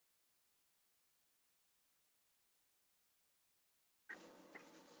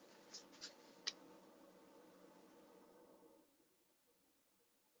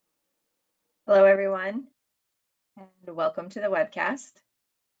Hello, everyone, and welcome to the webcast.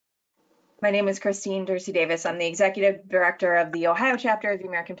 My name is Christine Dorsey Davis. I'm the Executive Director of the Ohio chapter of the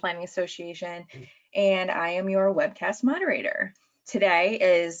American Planning Association, and I am your webcast moderator. Today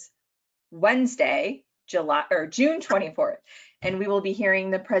is Wednesday, June 24th, and we will be hearing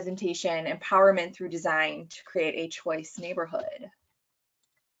the presentation, Empowerment Through Design to Create a Choice Neighborhood.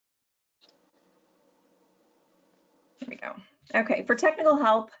 Here we go. Okay, for technical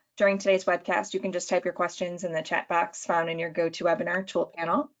help during today's webcast, you can just type your questions in the chat box found in your GoToWebinar tool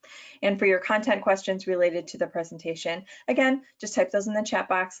panel. And for your content questions related to the presentation, again, just type those in the chat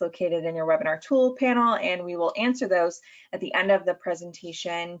box located in your webinar tool panel, and we will answer those at the end of the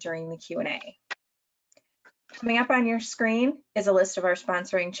presentation during the Q&A. Coming up on your screen is a list of our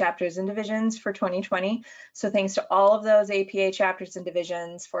sponsoring chapters and divisions for 2020. So thanks to all of those APA chapters and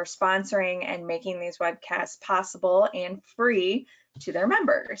divisions for sponsoring and making these webcasts possible and free to their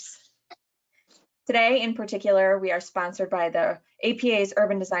members. Today, in particular, we are sponsored by the APA's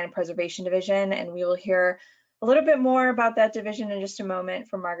Urban Design and Preservation Division, and we will hear a little bit more about that division in just a moment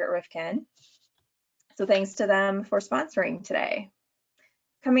from Margaret Rifkin. So thanks to them for sponsoring today.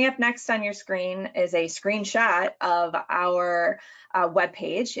 Coming up next on your screen is a screenshot of our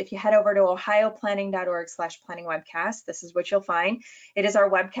webpage. If you head over to ohioplanning.org/planningwebcast, this is what you'll find. It is our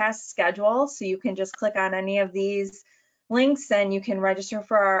webcast schedule, so you can just click on any of these links and you can register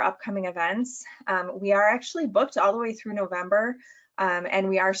for our upcoming events. We are actually booked all the way through November, and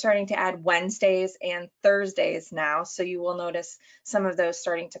we are starting to add Wednesdays and Thursdays now, so you will notice some of those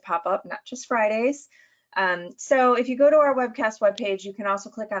starting to pop up, not just Fridays. So if you go to our webcast webpage, you can also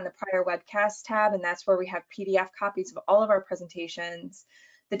click on the prior webcast tab, and that's where we have PDF copies of all of our presentations.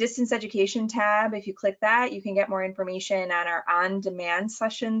 The distance education tab, if you click that, you can get more information on our on-demand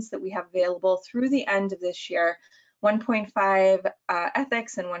sessions that we have available through the end of this year, 1.5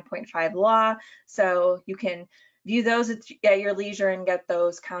 ethics and 1.5 law. So you can view those at your leisure and get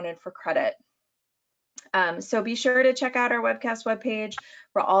those counted for credit. So be sure to check out our webcast webpage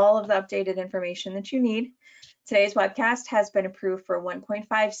for all of the updated information that you need. Today's webcast has been approved for 1.5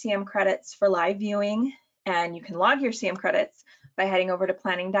 CM credits for live viewing, and you can log your CM credits by heading over to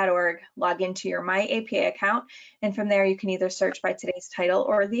planning.org, log into your My APA account, and from there you can either search by today's title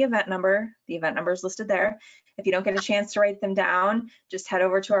or the event number. The event number is listed there. If you don't get a chance to write them down, just head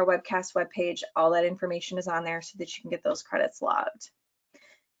over to our webcast webpage. All that information is on there so that you can get those credits logged.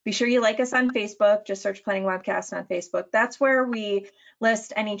 Be sure you like us on Facebook, just search Planning Webcast on Facebook. That's where we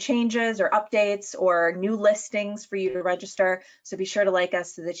list any changes or updates or new listings for you to register. So be sure to like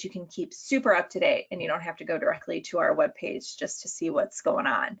us so that you can keep super up to date and you don't have to go directly to our webpage just to see what's going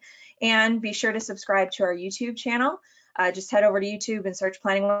on. And be sure to subscribe to our YouTube channel. Just head over to YouTube and search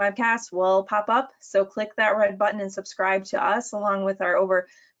Planning Webcast. We'll pop up. So click that red button and subscribe to us along with our over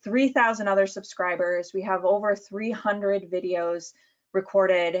 3,000 other subscribers. We have over 300 videos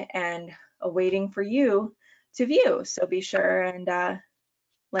recorded and awaiting for you to view. So be sure and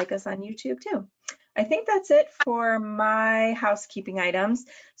like us on YouTube too. I think that's it for my housekeeping items.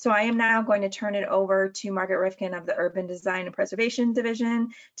 So I am now going to turn it over to Margaret Rifkin of the Urban Design and Preservation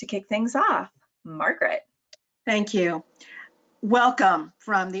Division to kick things off. Margaret. Thank you. Welcome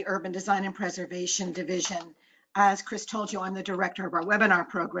from the Urban Design and Preservation Division. As Chris told you, I'm the director of our webinar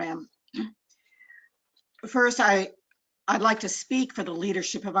program. First, I'd like to speak for the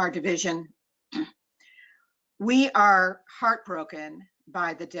leadership of our division. We are heartbroken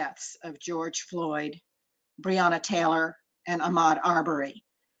by the deaths of George Floyd, Breonna Taylor, and Ahmaud Arbery,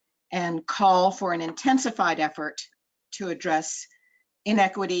 and call for an intensified effort to address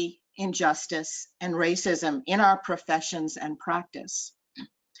inequity, injustice, and racism in our professions and practice.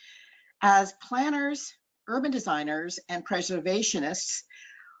 As planners, urban designers, and preservationists,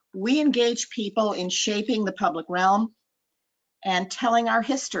 we engage people in shaping the public realm and telling our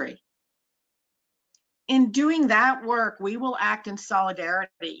history. In doing that work, we will act in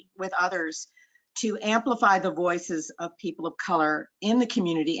solidarity with others to amplify the voices of people of color in the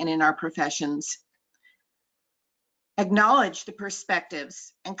community and in our professions, acknowledge the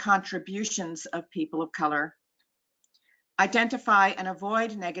perspectives and contributions of people of color, identify and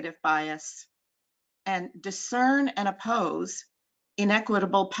avoid negative bias, and discern and oppose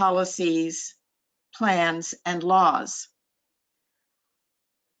inequitable policies, plans, and laws.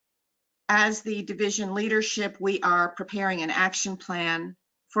 As the division leadership, we are preparing an action plan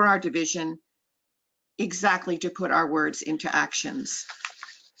for our division exactly to put our words into actions.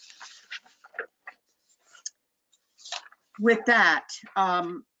 With that,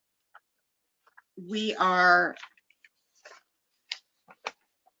 we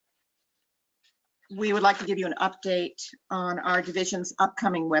would like to give you an update on our division's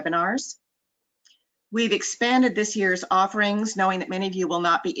upcoming webinars. We've expanded this year's offerings, knowing that many of you will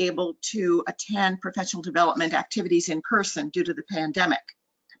not be able to attend professional development activities in person due to the pandemic.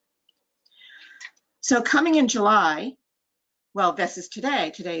 So coming in July, well, this is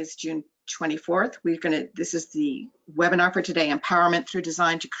today. Today is June 24th. This is the webinar for today, Empowerment Through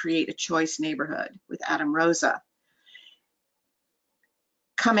Design to Create a Choice Neighborhood with Adam Rosa.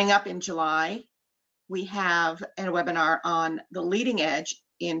 Coming up in July, we have a webinar on the leading edge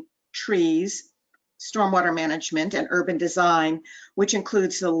in trees, stormwater management, and urban design, which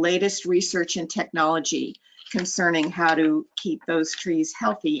includes the latest research and technology concerning how to keep those trees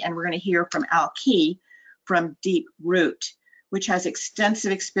healthy. And we're going to hear from Al Key from Deep Root, which has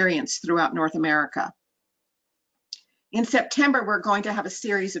extensive experience throughout North America. In September, we're going to have a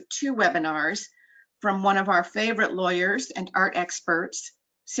series of 2 webinars from one of our favorite lawyers and art experts,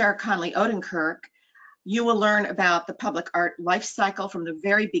 Sarah Conley Odenkirk. You will learn about the public art life cycle from the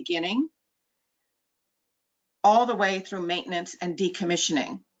very beginning all the way through maintenance and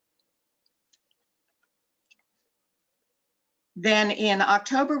decommissioning. Then in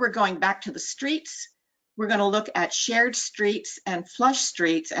October, we're going back to the streets. We're going to look at shared streets and flush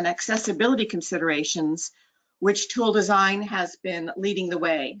streets and accessibility considerations, which Tool Design has been leading the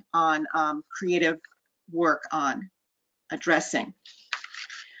way on creative work on addressing.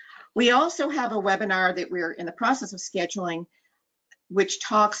 We also have a webinar that we're in the process of scheduling, which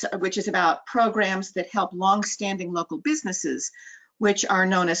is about programs that help long-standing local businesses, which are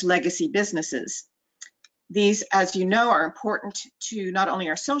known as legacy businesses. These, as you know, are important to not only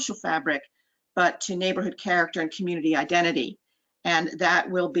our social fabric, but to neighborhood character and community identity. And that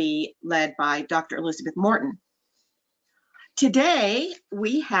will be led by Dr. Elizabeth Morton. Today,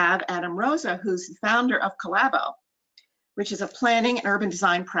 we have Adam Rosa, who's the founder of Collabo, which is a planning and urban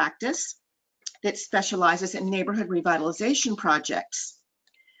design practice that specializes in neighborhood revitalization projects.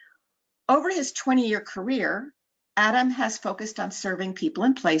 Over his 20-year career, Adam has focused on serving people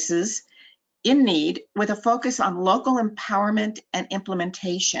and places in need with a focus on local empowerment and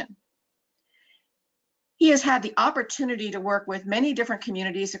implementation. He has had the opportunity to work with many different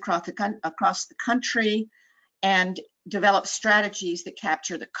communities across the country and develop strategies that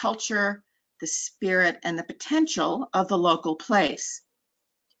capture the culture, the spirit, and the potential of the local place.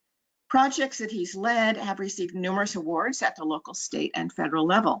 Projects that he's led have received numerous awards at the local, state, and federal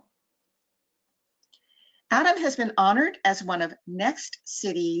level. Adam has been honored as one of Next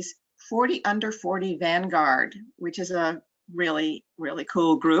City's 40 Under 40 Vanguard, which is a really, really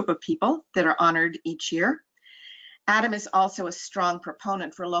cool group of people that are honored each year. Adam is also a strong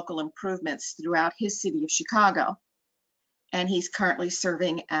proponent for local improvements throughout his city of Chicago, and he's currently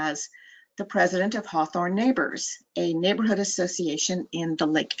serving as the president of Hawthorne Neighbors, a neighborhood association in the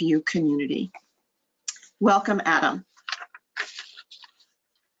Lakeview community. Welcome, Adam.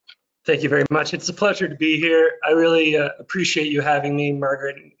 Thank you very much. It's a pleasure to be here. I really appreciate you having me,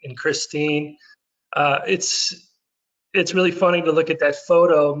 Margaret and Christine. It's really funny to look at that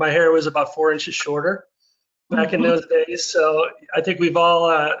photo. My hair was about 4 inches shorter back in those days, so I think we've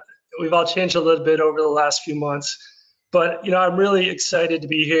all changed a little bit over the last few months. But I'm really excited to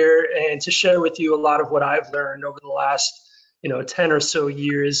be here and to share with you a lot of what I've learned over the last 10 or so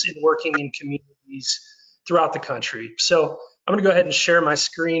years in working in communities throughout the country. So I'm going to go ahead and share my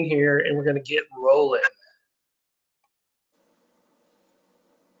screen here, and we're going to get rolling.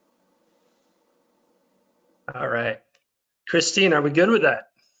 All right. Christine, are we good with that?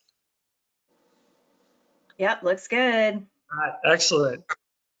 Yep, looks good. All right, excellent.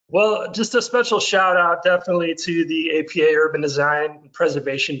 Well, just a special shout out definitely to the APA Urban Design and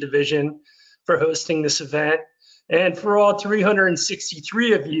Preservation Division for hosting this event, and for all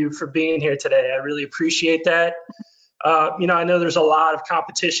 363 of you for being here today. I really appreciate that. I know there's a lot of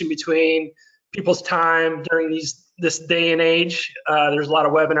competition between people's time during this day and age. There's a lot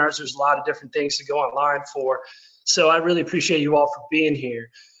of webinars, there's a lot of different things to go online for. So I really appreciate you all for being here.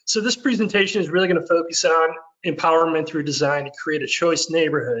 So this presentation is really going to focus on empowerment through design to create a choice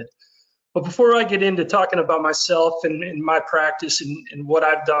neighborhood. But before I get into talking about myself and my practice and what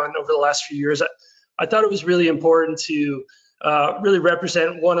I've done over the last few years, I thought it was really important to really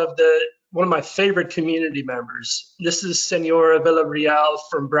represent one of my favorite community members. This is Senora Villarreal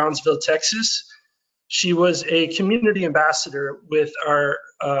from Brownsville, Texas. She was a community ambassador with our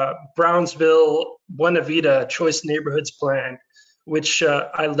Brownsville Buena Vida Choice Neighborhoods Plan, which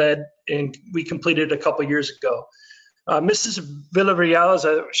I led and we completed a couple years ago. Mrs.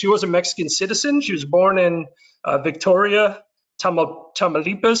 Villarreal, she was a Mexican citizen. She was born in Victoria,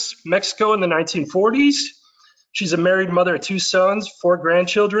 Tamaulipas, Mexico in the 1940s. She's a married mother of 2 sons, 4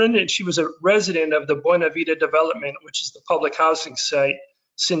 grandchildren, and she was a resident of the Buena Vida development, which is the public housing site,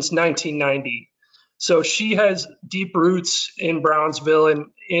 since 1990. So she has deep roots in Brownsville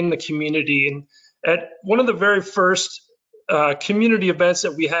and in the community. And at one of the very first community events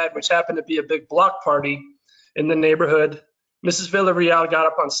that we had, which happened to be a big block party in the neighborhood, Mrs. Villarreal got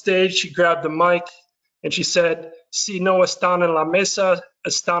up on stage, she grabbed the mic, and she said, "Si no están en la mesa,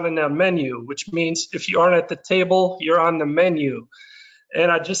 están en el menu," which means if you aren't at the table, you're on the menu.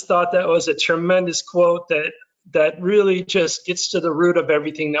 And I just thought that was a tremendous quote that really just gets to the root of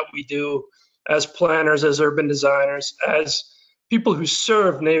everything that we do as planners, as urban designers, as people who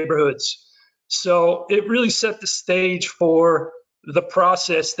serve neighborhoods. So it really set the stage for the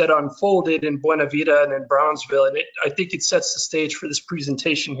process that unfolded in Buena Vida and in Brownsville. And I think it sets the stage for this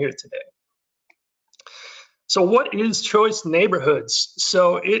presentation here today. So what is Choice Neighborhoods?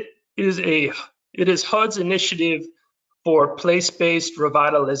 So it is HUD's initiative for place-based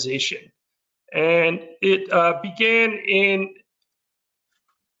revitalization. And it began in,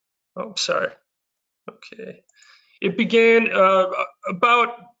 It began about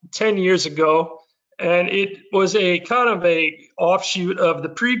 10 years ago, and it was a kind of a offshoot of the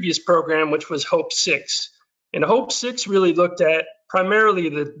previous program, which was Hope 6. And Hope 6 really looked at primarily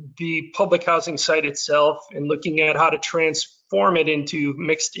the public housing site itself and looking at how to transform it into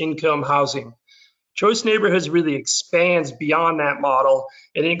mixed income housing. Choice Neighborhoods really expands beyond that model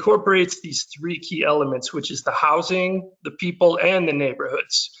and incorporates these three key elements, which is the housing, the people, and the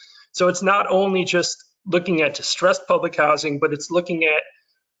neighborhoods. So it's not only just looking at distressed public housing, but it's looking at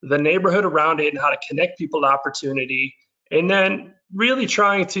the neighborhood around it and how to connect people to opportunity, and then really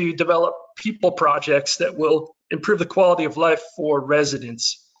trying to develop people projects that will improve the quality of life for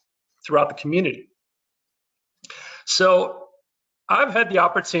residents throughout the community. So I've had the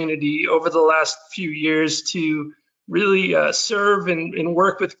opportunity over the last few years to really serve and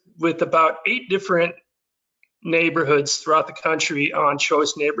work with about 8 different neighborhoods throughout the country on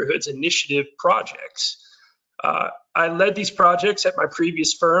Choice Neighborhoods Initiative projects. I led these projects at my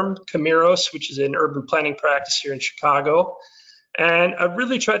previous firm, Camiros, which is an urban planning practice here in Chicago. And I've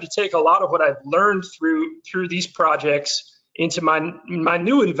really tried to take a lot of what I've learned through these projects into my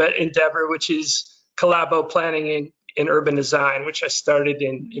new endeavor, which is Collabo Planning in Urban Design, which I started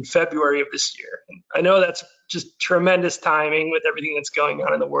in February of this year. And I know that's just tremendous timing with everything that's going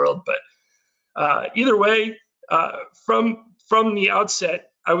on in the world, but either way, from the outset,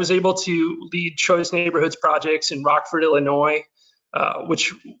 I was able to lead Choice Neighborhoods projects in Rockford, Illinois,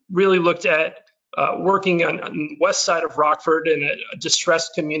 which really looked at working on the west side of Rockford in a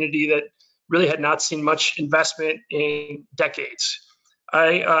distressed community that really had not seen much investment in decades.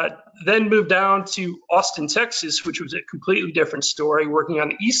 I then moved down to Austin, Texas, which was a completely different story, working on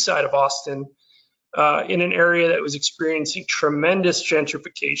the east side of Austin in an area that was experiencing tremendous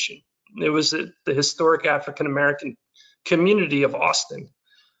gentrification. It was the historic African-American community of Austin.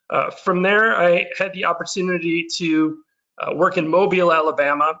 From there, I had the opportunity to work in Mobile,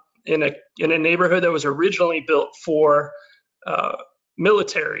 Alabama, in a neighborhood that was originally built for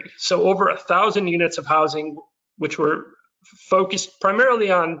military. So over 1,000 units of housing, which were focused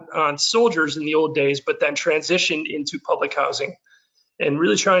primarily on soldiers in the old days, but then transitioned into public housing, and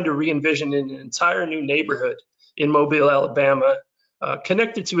really trying to re-envision an entire new neighborhood in Mobile, Alabama,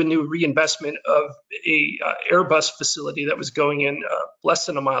 connected to a new reinvestment of a Airbus facility that was going in less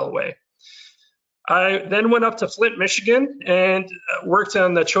than a mile away. I then went up to Flint, Michigan, and worked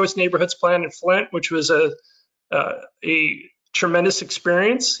on the Choice Neighborhoods Plan in Flint, which was a tremendous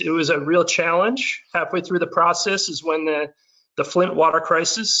experience. It was a real challenge. Halfway through the process is when the Flint water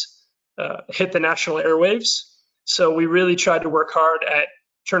crisis hit the national airwaves. So we really tried to work hard at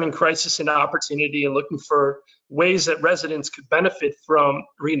turning crisis into opportunity and looking for ways that residents could benefit from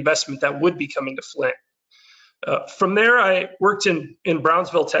reinvestment that would be coming to Flint. From there, I worked in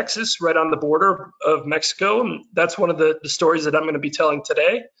Brownsville, Texas, right on the border of Mexico. And that's one of the stories that I'm going to be telling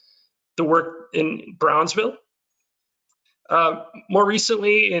today, the work in Brownsville. More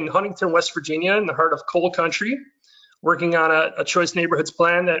recently in Huntington, West Virginia, in the heart of coal country, working on a Choice Neighborhoods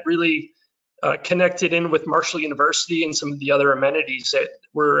plan that really connected in with Marshall University and some of the other amenities that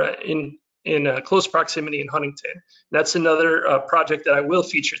were in close proximity in Huntington. That's another project that I will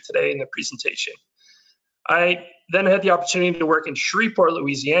feature today in the presentation. I then had the opportunity to work in Shreveport,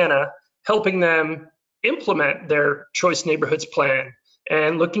 Louisiana, helping them implement their Choice Neighborhoods plan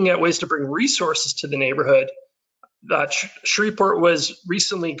and looking at ways to bring resources to the neighborhood. Shreveport was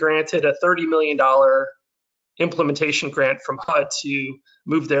recently granted a $30 million implementation grant from HUD to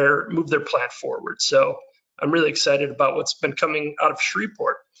move their plan forward. So I'm really excited about what's been coming out of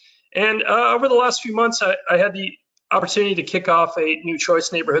Shreveport. And over the last few months, I had the opportunity to kick off a new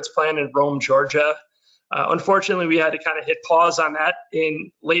Choice Neighborhoods plan in Rome, Georgia. Unfortunately, we had to kind of hit pause on that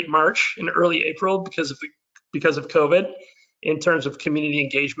in late March and early April because of COVID in terms of community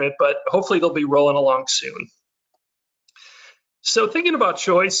engagement, but hopefully they'll be rolling along soon. So thinking about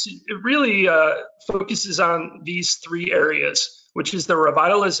choice, it really focuses on these three areas, which is the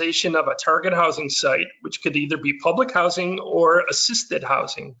revitalization of a target housing site, which could either be public housing or assisted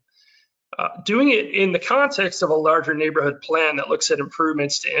housing. Doing it in the context of a larger neighborhood plan that looks at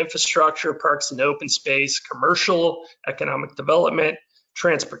improvements to infrastructure, parks and open space, commercial, economic development,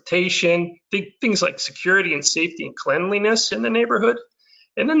 transportation, things like security and safety and cleanliness in the neighborhood.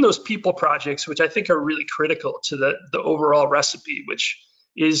 And then those people projects, which I think are really critical to the overall recipe, which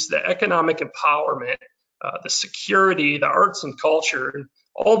is the economic empowerment, the security, the arts and culture, and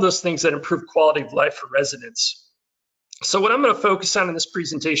all those things that improve quality of life for residents. So what I'm going to focus on in this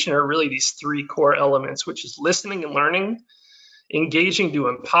presentation are really these three core elements, which is listening and learning, engaging to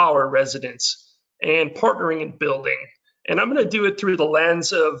empower residents, and partnering and building. And I'm going to do it through the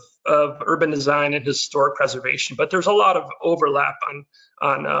lens of urban design and historic preservation, but there's a lot of overlap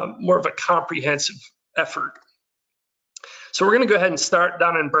on more of a comprehensive effort. So we're going to go ahead and start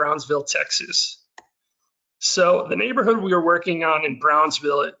down in Brownsville, Texas. So the neighborhood we were working on in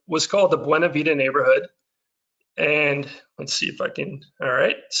Brownsville, it was called the Buena Vida neighborhood. And let's see if I can, all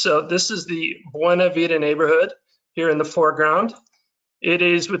right. So this is the Buena Vida neighborhood here in the foreground. It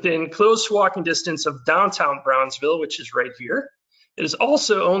is within close walking distance of downtown Brownsville, which is right here. It is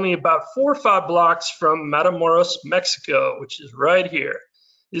also only about 4 or 5 blocks from Matamoros, Mexico, which is right here.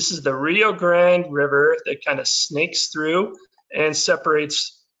 This is the Rio Grande River that kind of snakes through and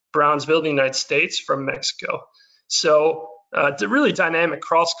separates Brownsville, the United States, from Mexico. So it's a really dynamic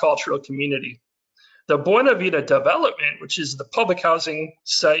cross-cultural community. The Buena Vida development, which is the public housing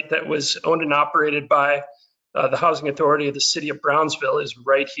site that was owned and operated by the Housing Authority of the City of Brownsville, is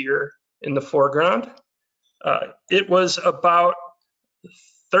right here in the foreground. It was about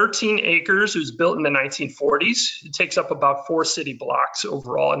 13 acres. It was built in the 1940s. It takes up about 4 city blocks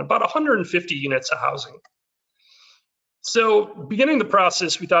overall and about 150 units of housing. So beginning the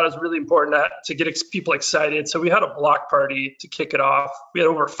process, we thought it was really important to get people excited. So we had a block party to kick it off. We had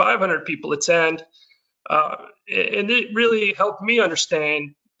over 500 people attend. And it really helped me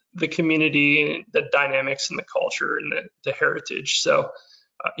understand the community and the dynamics and the culture and the heritage. So,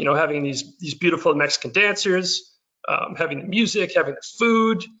 having these beautiful Mexican dancers, having the music, having the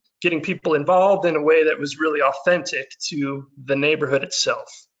food, getting people involved in a way that was really authentic to the neighborhood itself.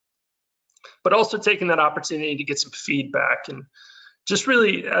 But also taking that opportunity to get some feedback and just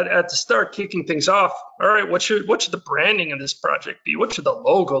really at the start kicking things off. All right, what should the branding of this project be? What should the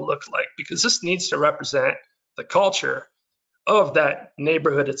logo look like? Because this needs to represent the culture of that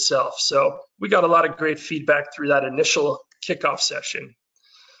neighborhood itself. So we got a lot of great feedback through that initial kickoff session.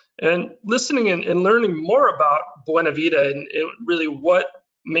 And listening and learning more about Buena Vida and really what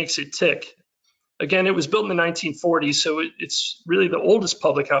makes it tick. Again, it was built in the 1940s, so it's really the oldest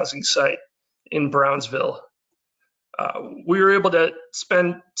public housing site in Brownsville. We were able to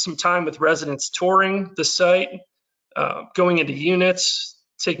spend some time with residents touring the site, going into units,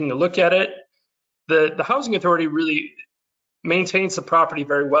 taking a look at it. The Housing Authority really maintains the property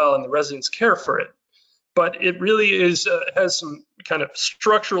very well and the residents care for it. But it really has some kind of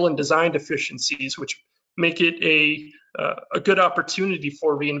structural and design deficiencies, which make it a good opportunity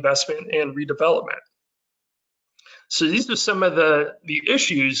for reinvestment and redevelopment. So these are some of the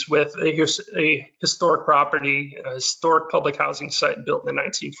issues with a historic property, a historic public housing site built in the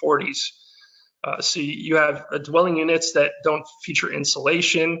 1940s. So you have dwelling units that don't feature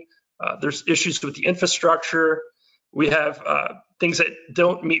insulation. There's issues with the infrastructure. We have things that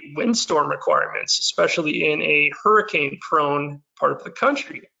don't meet windstorm requirements, especially in a hurricane-prone part of the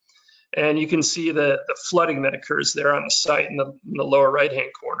country. And you can see the flooding that occurs there on the site in the lower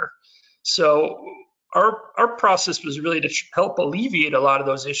right-hand corner. So our process was really to help alleviate a lot of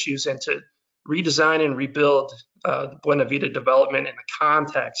those issues and to redesign and rebuild the Buena Vida development in the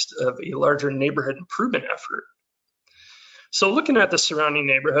context of a larger neighborhood improvement effort. So looking at the surrounding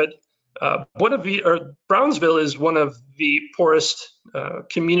neighborhood, Brownsville is one of the poorest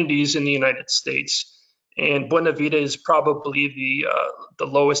communities in the United States, and Buena Vida is probably the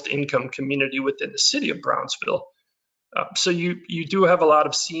lowest income community within the city of Brownsville. So you do have a lot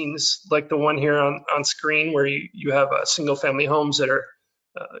of scenes like the one here on screen where you have single family homes that are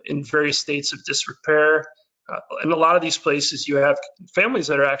in various states of disrepair. In a lot of these places, you have families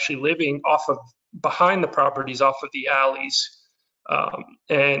that are actually living behind the properties, off of the alleys.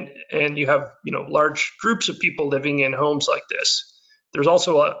 And you have large groups of people living in homes like this. There's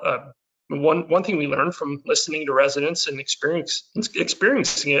also one thing we learned from listening to residents and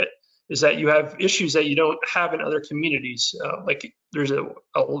experiencing it is that you have issues that you don't have in other communities. Like there's a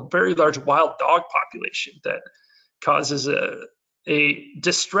very large wild dog population that causes a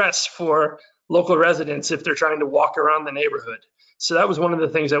distress for local residents if they're trying to walk around the neighborhood. So that was one of the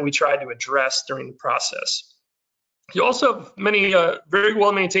things that we tried to address during the process. You also have many very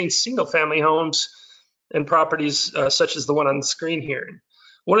well-maintained single-family homes and properties such as the one on the screen here.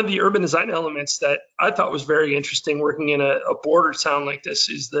 One of the urban design elements that I thought was very interesting working in a border town like this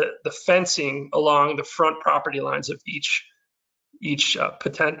is the fencing along the front property lines of each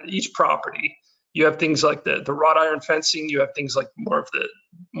property. You have things like the wrought iron fencing. You have things like more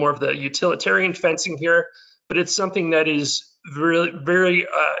of the utilitarian fencing here, but it's something that is really very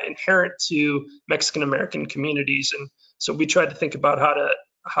inherent to Mexican American communities, and so we tried to think about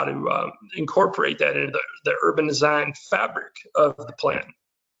how to incorporate that into the urban design fabric of the plan.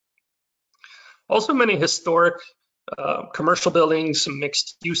 Also, many historic commercial buildings, some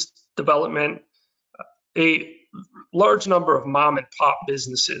mixed-use development, a large number of mom and pop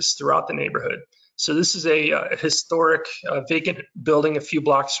businesses throughout the neighborhood. So this is a historic vacant building a few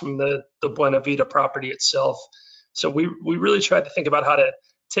blocks from the Buena Vida property itself. So we really tried to think about how to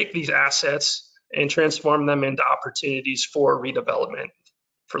take these assets and transform them into opportunities for redevelopment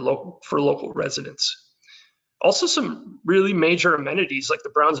for local residents. Also, some really major amenities like the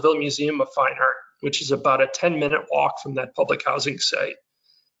Brownsville Museum of Fine Art, which is about a 10-minute walk from that public housing site.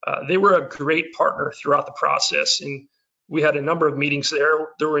 They were a great partner throughout the process, and we had a number of meetings there.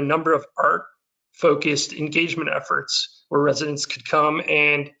 There were a number of art-focused engagement efforts where residents could come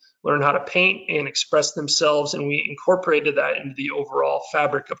and learn how to paint and express themselves, and we incorporated that into the overall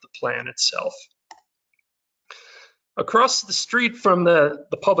fabric of the plan itself. Across the street from the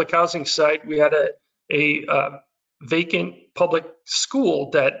public housing site, we had a vacant public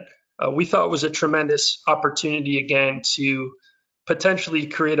school that we thought was a tremendous opportunity again to potentially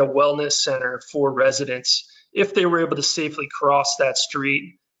create a wellness center for residents if they were able to safely cross that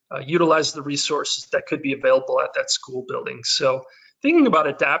street, utilize the resources that could be available at that school building. So thinking about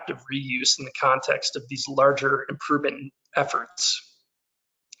adaptive reuse in the context of these larger improvement efforts.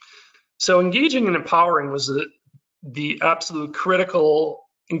 So engaging and empowering was the absolute critical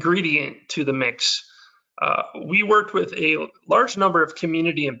ingredient to the mix. We worked with a large number of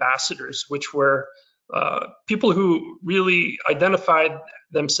community ambassadors, which were people who really identified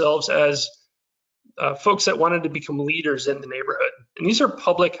themselves as folks that wanted to become leaders in the neighborhood. And these are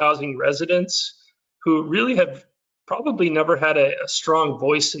public housing residents who really have probably never had a strong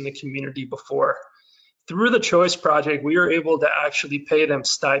voice in the community before. Through the Choice Project, we were able to actually pay them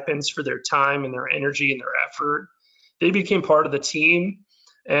stipends for their time and their energy and their effort. They became part of the team,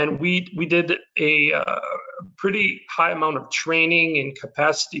 and we did a pretty high amount of training and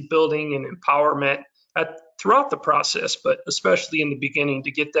capacity building and empowerment throughout the process, but especially in the beginning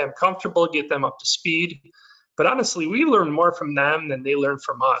to get them comfortable, get them up to speed. But honestly, we learned more from them than they learned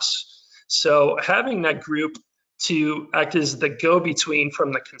from us. So having that group to act as the go-between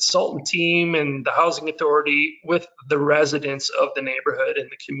from the consultant team and the housing authority with the residents of the neighborhood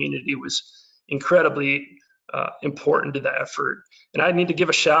and the community was incredibly important to the effort. And I need to give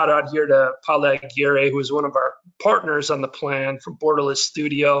a shout out here to Paula Aguirre, who is one of our partners on the plan from Borderless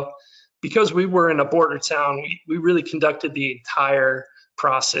Studio. Because we were in a border town, we really conducted the entire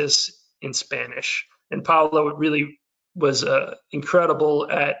process in Spanish. And Paula really was incredible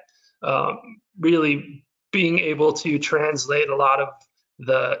at really being able to translate a lot of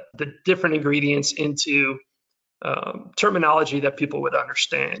the different ingredients into terminology that people would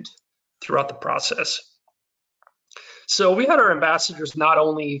understand throughout the process. So we had our ambassadors not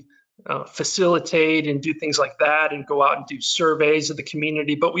only facilitate and do things like that and go out and do surveys of the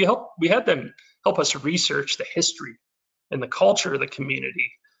community, but we had them help us research the history and the culture of the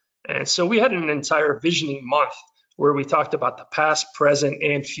community. And so we had an entire visioning month where we talked about the past, present,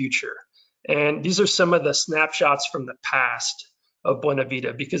 and future. And these are some of the snapshots from the past of Buena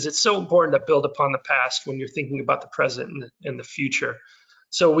Vida, because it's so important to build upon the past when you're thinking about the present and the future.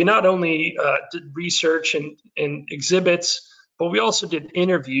 So we not only did research and exhibits, but we also did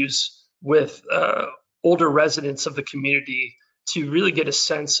interviews with older residents of the community to really get a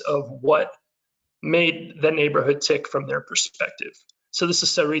sense of what made the neighborhood tick from their perspective. So this is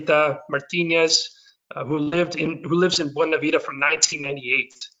Sarita Martinez, who lives in Buena Vida from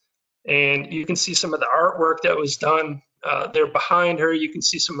 1998. And you can see some of the artwork that was done there behind her. You can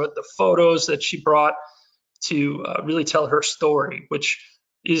see some of the photos that she brought to really tell her story, which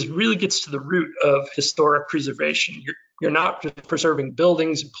really gets to the root of historic preservation. You're not just preserving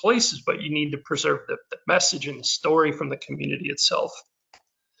buildings and places, but you need to preserve the message and the story from the community itself.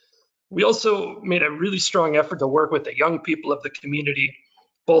 We also made a really strong effort to work with the young people of the community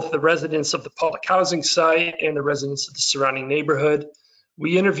both the residents of the public housing site and the residents of the surrounding neighborhood.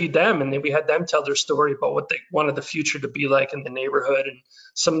 We interviewed them, and then we had them tell their story about what they wanted the future to be like in the neighborhood and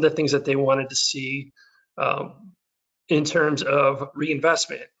some of the things that they wanted to see in terms of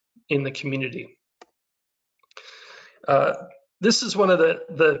reinvestment in the community. This is one of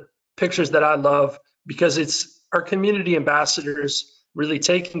the pictures that I love because it's our community ambassadors really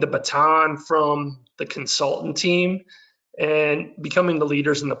taking the baton from the consultant team and becoming the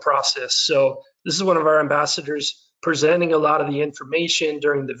leaders in the process. So this is one of our ambassadors presenting a lot of the information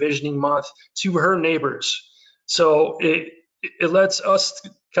during the visioning month to her neighbors. So it lets us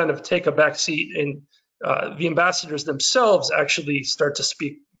kind of take a back seat, and the ambassadors themselves actually start to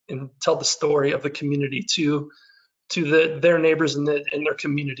speak and tell the story of the community to their neighbors in their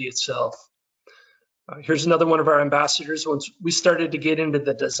community itself. Here's another one of our ambassadors. Once we started to get into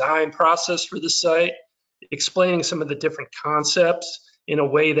the design process for the site, explaining some of the different concepts in a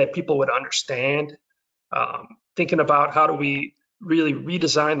way that people would understand, thinking about how do we really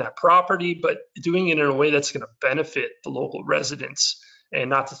redesign that property, but doing it in a way that's going to benefit the local residents and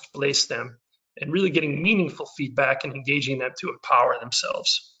not displace them, and really getting meaningful feedback and engaging them to empower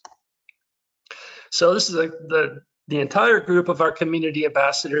themselves. So this is the entire group of our community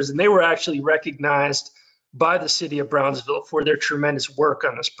ambassadors, and they were actually recognized by the city of Brownsville for their tremendous work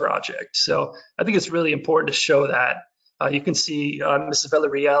on this project. So I think it's really important to show that. You can see Mrs.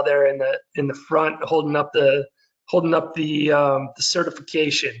 Villarreal there in the front holding up the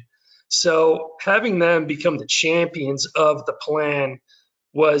certification. So having them become the champions of the plan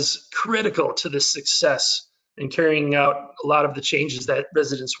was critical to the success in carrying out a lot of the changes that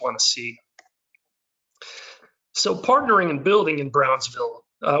residents want to see. So partnering and building in Brownsville,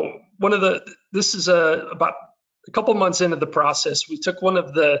 this is about a couple months into the process, we took one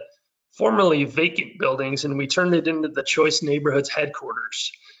of the formerly vacant buildings and we turned it into the Choice Neighborhoods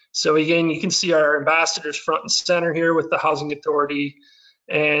headquarters. So again, you can see our ambassadors front and center here with the Housing Authority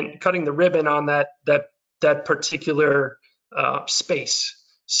and cutting the ribbon on that particular space.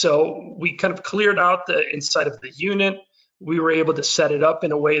 So we kind of cleared out the inside of the unit. We were able to set it up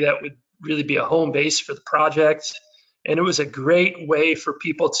in a way that would really be a home base for the project. And it was a great way for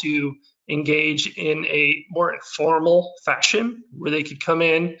people to engage in a more informal fashion where they could come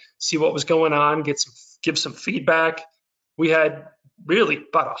in, see what was going on, give some feedback. We had really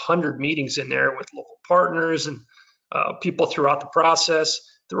about 100 meetings in there with local partners and people throughout the process.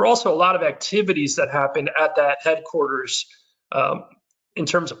 There were also a lot of activities that happened at that headquarters in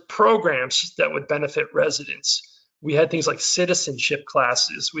terms of programs that would benefit residents. We had things like citizenship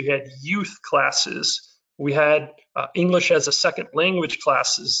classes, we had youth classes, we had English as a second language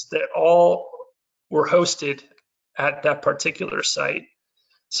classes that all were hosted at that particular site.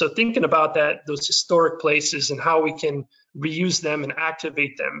 So thinking about those historic places and how we can reuse them and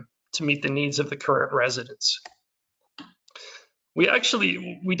activate them to meet the needs of the current residents. We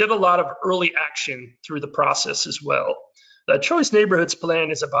did a lot of early action through the process as well. The Choice Neighborhoods Plan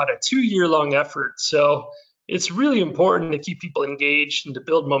is about a 2-year-long effort, so it's really important to keep people engaged and to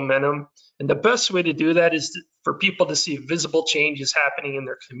build momentum. And the best way to do that is for people to see visible changes happening in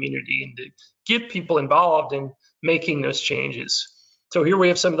their community and to get people involved in making those changes. So here we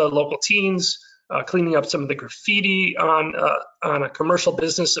have some of the local teens cleaning up some of the graffiti on a commercial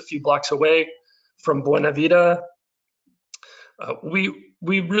business a few blocks away from Buena Vida. We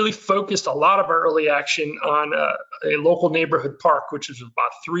really focused a lot of our early action on a local neighborhood park, which is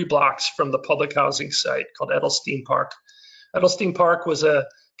about 3 blocks from the public housing site called Edelstein Park. Edelstein Park was a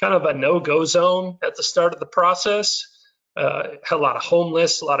kind of a no-go zone at the start of the process. Had a lot of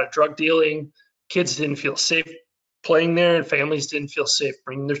homeless, a lot of drug dealing. Kids didn't feel safe playing there, and families didn't feel safe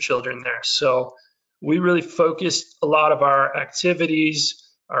bringing their children there. So we really focused a lot of our activities,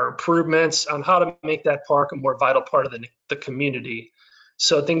 our improvements on how to make that park a more vital part of the community.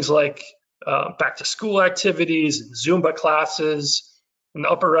 So things like back to school activities and Zumba classes. In the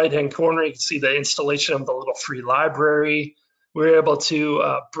upper right-hand corner, you can see the installation of the little free library. We were able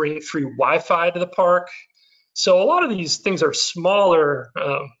to bring free Wi-Fi to the park. So a lot of these things are smaller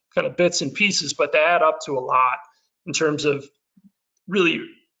kind of bits and pieces, but they add up to a lot in terms of really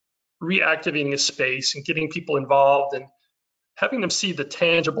reactivating a space and getting people involved and having them see the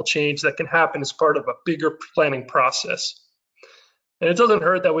tangible change that can happen as part of a bigger planning process. And it doesn't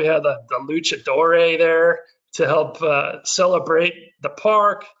hurt that we had the luchadore there to help celebrate the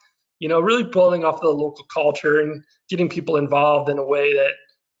park, really building off the local culture and getting people involved in a way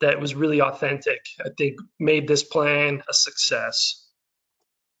that was really authentic, I think made this plan a success.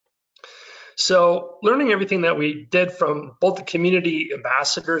 So learning everything that we did from both the community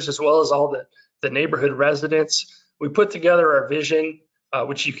ambassadors as well as all the neighborhood residents, we put together our vision.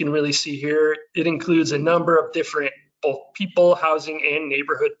 which you can really see here. It includes a number of different both people, housing, and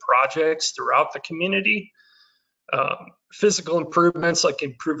neighborhood projects throughout the community. Physical improvements like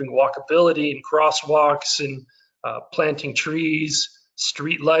improving walkability and crosswalks and planting trees.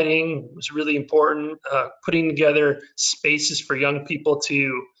 Street lighting was really important. Putting together spaces for young people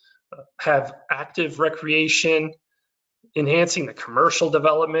to have active recreation, enhancing the commercial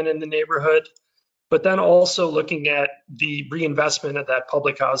development in the neighborhood, but then also looking at the reinvestment of that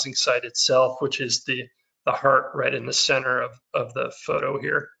public housing site itself, which is the heart right in the center of the photo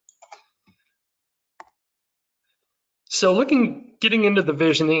here. So getting into the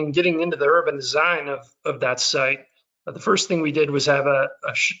visioning, getting into the urban design of that site, the first thing we did was have a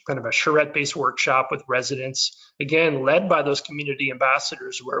kind of a charrette-based workshop with residents, again, led by those community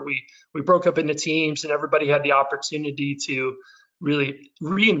ambassadors, where we broke up into teams and everybody had the opportunity to really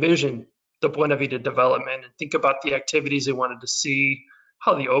re-envision the Buena Vida development and think about the activities they wanted to see,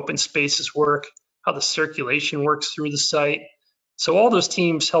 how the open spaces work, how the circulation works through the site. So all those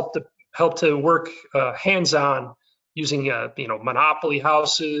teams helped to work hands-on using monopoly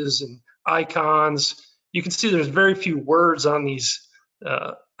houses and icons. You can see there's very few words on these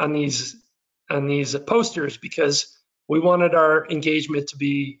posters because we wanted our engagement to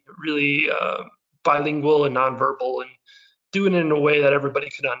be really bilingual and nonverbal, and doing it in a way that everybody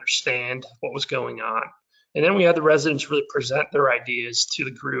could understand what was going on. And then we had the residents really present their ideas to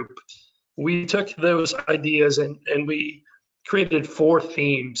the group. We took those ideas and we created 4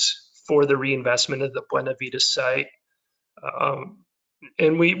 themes for the reinvestment of the Buena Vida site.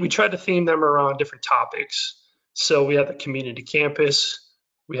 And we tried to theme them around different topics. So we had the community campus,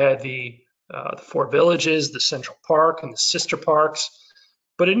 we had the 4 villages, the Central Park, and the sister parks.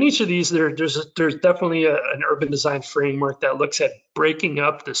 But in each of these, there's definitely an urban design framework that looks at breaking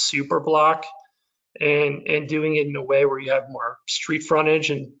up the super block and doing it in a way where you have more street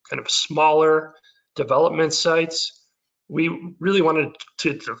frontage and kind of smaller development sites. We really wanted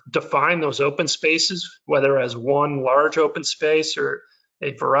to define those open spaces, whether as one large open space or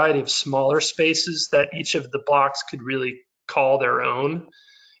a variety of smaller spaces that each of the blocks could really call their own.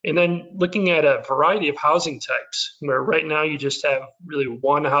 And then looking at a variety of housing types, where right now you just have really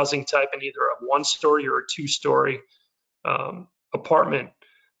one housing type in either a 1-story or a 2-story apartment.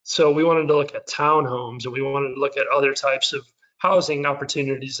 So we wanted to look at townhomes, and we wanted to look at other types of housing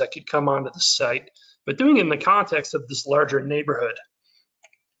opportunities that could come onto the site. But doing it in the context of this larger neighborhood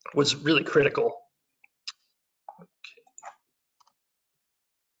was really critical.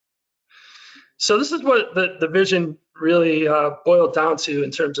 So this is what the vision really boiled down to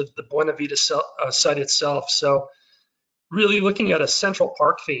in terms of the Buena Vida site itself. So really looking at a Central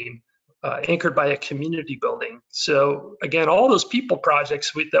Park theme anchored by a community building. So again, all those people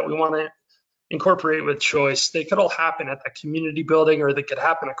projects that we want to incorporate with Choice, they could all happen at that community building, or they could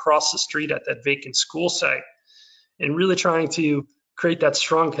happen across the street at that vacant school site, and really trying to create that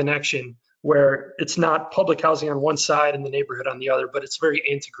strong connection where it's not public housing on one side and the neighborhood on the other, but it's very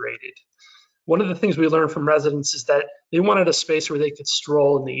integrated. One of the things we learned from residents is that they wanted a space where they could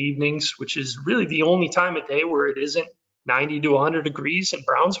stroll in the evenings, which is really the only time of day where it isn't 90 to 100 degrees in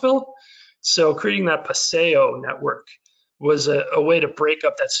Brownsville. So creating that paseo network was a way to break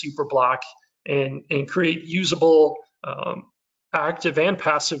up that super block and create usable active and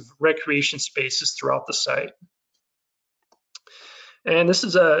passive recreation spaces throughout the site. And this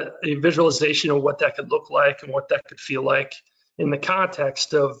is a visualization of what that could look like and what that could feel like in the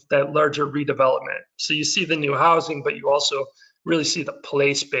context of that larger redevelopment. So you see the new housing, but you also really see the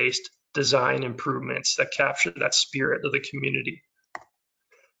place-based design improvements that capture that spirit of the community.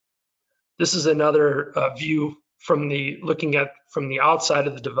 This is another view from looking at from the outside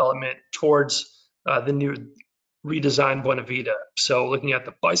of the development towards the new redesigned Buena Vida. So looking at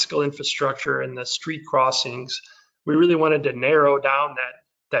the bicycle infrastructure and the street crossings, we really wanted to narrow down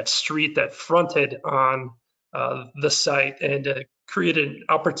that street that fronted on the site and create an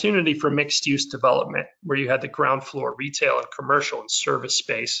opportunity for mixed-use development where you had the ground floor retail and commercial and service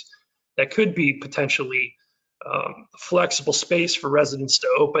space that could be potentially flexible space for residents to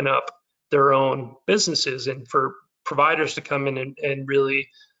open up their own businesses and for providers to come in and really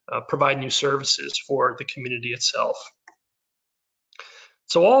provide new services for the community itself.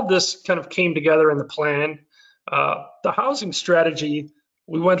 So all of this kind of came together in the plan. The housing strategy,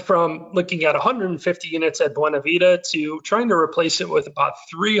 we went from looking at 150 units at Buena Vida to trying to replace it with about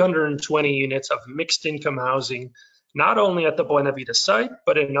 320 units of mixed income housing, not only at the Buena Vida site,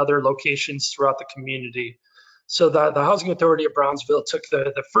 but in other locations throughout the community. So the Housing Authority of Brownsville took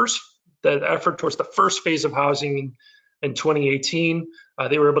the effort towards the first phase of housing in 2018.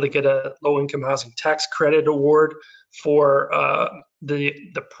 They were able to get a low income housing tax credit award for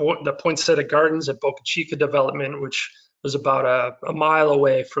the Poinsettia Gardens at Boca Chica development, which was about a mile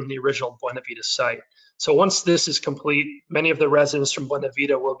away from the original Buena Vita site. So once this is complete, many of the residents from Buena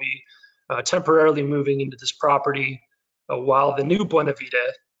Vita will be temporarily moving into this property while the new Buena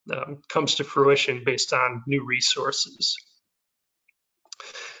Vita comes to fruition based on new resources.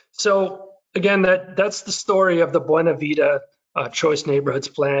 So again, that's the story of the Buena Vita Choice Neighborhoods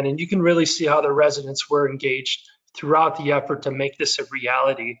Plan, and you can really see how the residents were engaged throughout the effort to make this a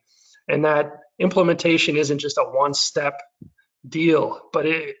reality. And that implementation isn't just a one-step deal, but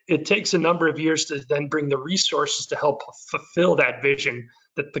it takes a number of years to then bring the resources to help fulfill that vision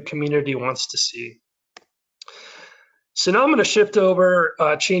that the community wants to see. So now I'm going to shift over,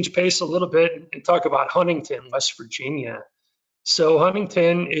 change pace a little bit and talk about Huntington, West Virginia. So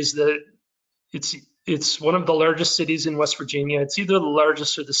Huntington is it's one of the largest cities in West Virginia. It's either the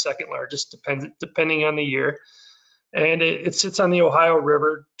largest or the second largest, depending on the year. And it sits on the Ohio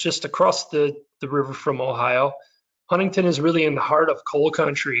River, just across the river from Ohio. Huntington is really in the heart of coal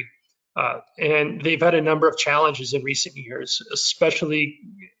country, and they've had a number of challenges in recent years, especially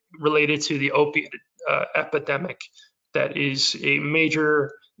related to the opiate epidemic that is a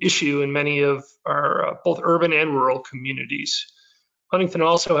major issue in many of our both urban and rural communities. Huntington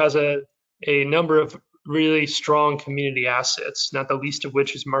also has a number of really strong community assets, not the least of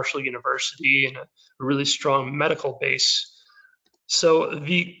which is Marshall University and a really strong medical base. So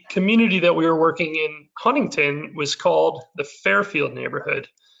the community that we were working in Huntington was called the Fairfield neighborhood.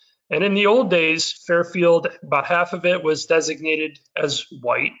 And in the old days, Fairfield, about half of it was designated as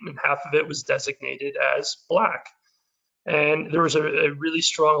white and half of it was designated as black. And there was a really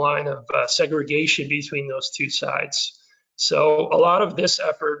strong line of segregation between those two sides. So a lot of this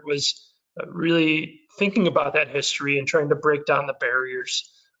effort was really thinking about that history and trying to break down the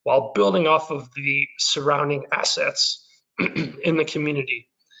barriers while building off of the surrounding assets in the community.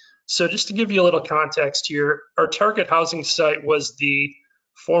 So just to give you a little context here, our target housing site was the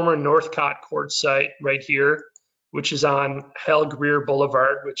former Northcott Court site right here, which is on Hal Greer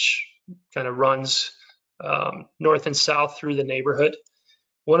Boulevard, which kind of runs north and south through the neighborhood.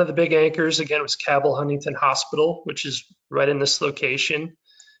 One of the big anchors, again, was Cabell Huntington Hospital, which is right in this location,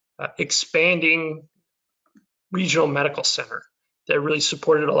 expanding regional medical center that really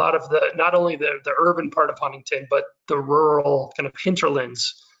supported a lot of not only the urban part of Huntington, but the rural kind of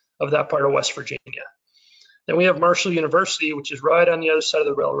hinterlands of that part of West Virginia. Then we have Marshall University, which is right on the other side of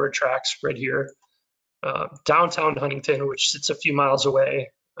the railroad tracks right here. Downtown Huntington, which sits a few miles away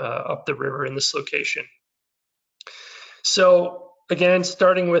up the river in this location. So again,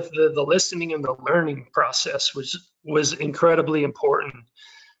 starting with the listening and the learning process was incredibly important.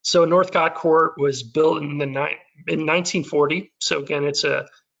 So Northcott Court was built in 1940. So again, it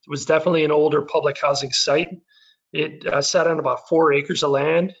was definitely an older public housing site. It sat on about 4 acres of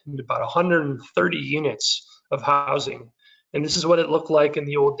land and about 130 units of housing. And this is what it looked like in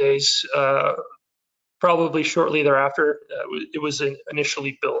the old days, probably shortly thereafter it was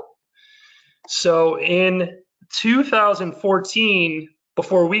initially built. So in 2014,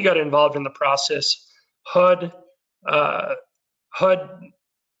 before we got involved in the process, HUD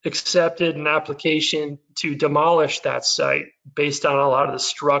accepted an application to demolish that site based on a lot of the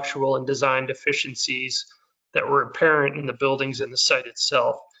structural and design deficiencies that were apparent in the buildings and the site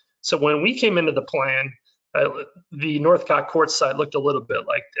itself. So when we came into the plan, the Northcott Court site looked a little bit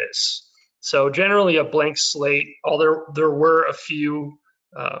like this. So generally a blank slate, although there were a few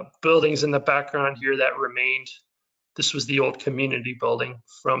buildings in the background here that remained. This was the old community building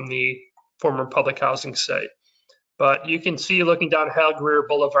from the former public housing site. But you can see, looking down Hal Greer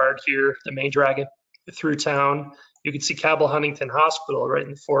Boulevard here, the main drag through town, you can see Cabell Huntington Hospital right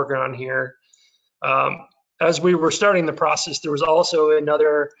in the foreground here. As we were starting the process, there was also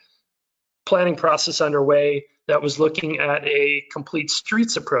another planning process underway that was looking at a complete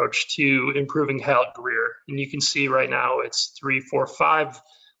streets approach to improving Hal Greer. And you can see right now it's 3, 4, 5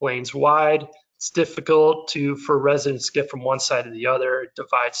 lanes wide. It's difficult for residents to get from one side to the other. It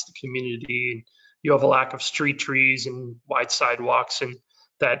divides the community. And you have a lack of street trees and wide sidewalks and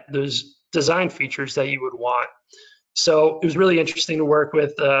those design features that you would want. So it was really interesting to work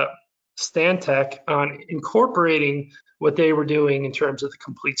with Stantec on incorporating what they were doing in terms of the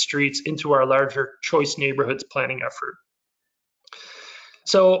complete streets into our larger choice neighborhoods planning effort.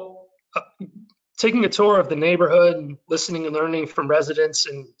 So taking a tour of the neighborhood and listening and learning from residents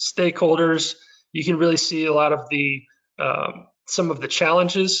and stakeholders, you can really see a lot of some of the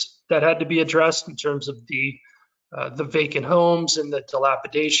challenges that had to be addressed in terms of the vacant homes and the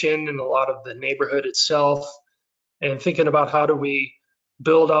dilapidation and a lot of the neighborhood itself, and thinking about how do we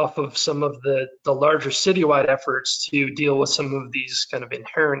build off of some of the larger citywide efforts to deal with some of these kind of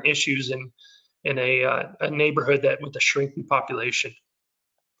inherent issues in a neighborhood that with a shrinking population.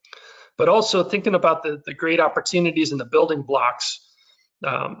 But also thinking about the great opportunities and the building blocks.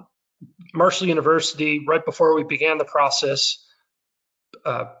 Marshall University, right before we began the process,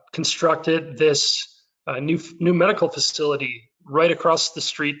 constructed this new medical facility right across the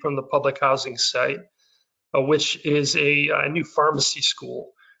street from the public housing site, which is a new pharmacy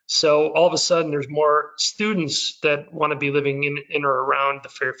school. So all of a sudden, there's more students that want to be living in or around the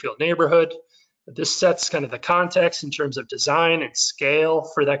Fairfield neighborhood. This sets kind of the context in terms of design and scale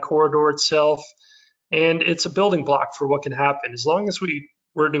for that corridor itself. And it's a building block for what can happen as long as we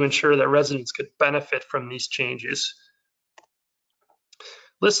were to ensure that residents could benefit from these changes.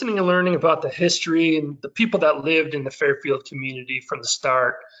 Listening and learning about the history and the people that lived in the Fairfield community from the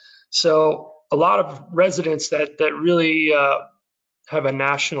start. So a lot of residents that really have a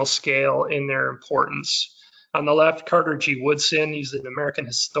national scale in their importance. On the left, Carter G. Woodson. He's an American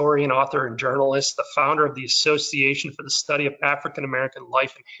historian, author, and journalist, the founder of the Association for the Study of African American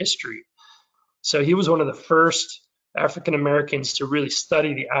Life and History. So he was one of the first African Americans to really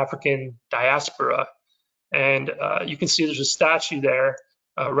study the African diaspora. And you can see there's a statue there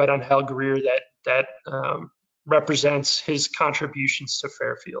right on Hal Greer that represents his contributions to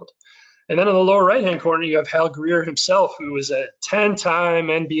Fairfield. And then in the lower right-hand corner, you have Hal Greer himself, who was a 10-time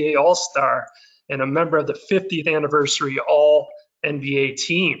NBA All-Star and a member of the 50th anniversary All-NBA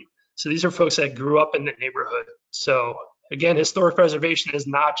team. So these are folks that grew up in the neighborhood. So again, historic preservation is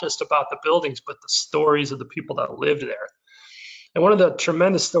not just about the buildings, but the stories of the people that lived there. And one of the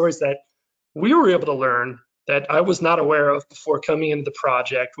tremendous stories that we were able to learn that I was not aware of before coming into the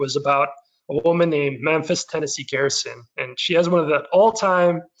project was about a woman named Memphis Tennessee Garrison. And she has one of the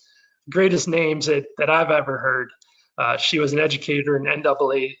all-time greatest names that I've ever heard. She was an educator and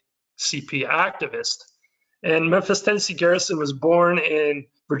NAACP activist. And Memphis Tennessee Garrison was born in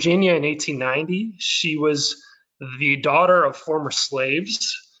Virginia in 1890. She was the daughter of former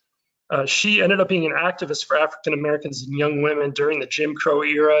slaves. She ended up being an activist for African Americans and young women during the Jim Crow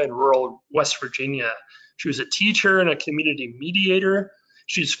era in rural West Virginia. She was a teacher and a community mediator.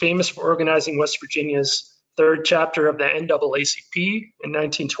 She's famous for organizing West Virginia's third chapter of the NAACP in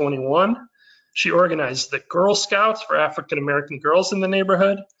 1921. She organized the Girl Scouts for African American girls in the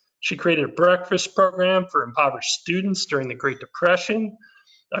neighborhood. She created a breakfast program for impoverished students during the Great Depression.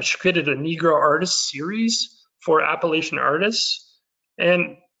 She created a Negro Artist series for Appalachian artists.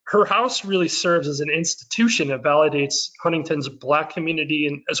 And her house really serves as an institution that validates Huntington's Black community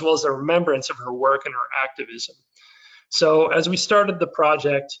and as well as a remembrance of her work and her activism. So as we started the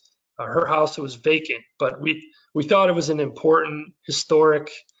project, her house was vacant, but we thought it was an important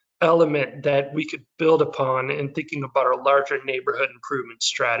historic element that we could build upon in thinking about our larger neighborhood improvement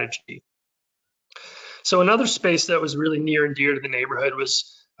strategy. So another space that was really near and dear to the neighborhood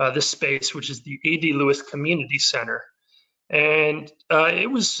was this space, which is the A.D. Lewis Community Center. And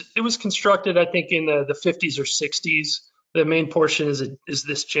it was constructed, I think, in the 50s or 60s. The main portion is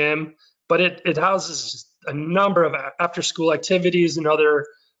this gym, but it houses a number of after-school activities and other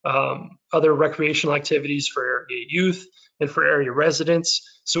recreational activities for area youth and for area residents.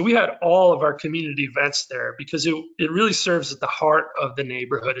 So we had all of our community events there because it really serves at the heart of the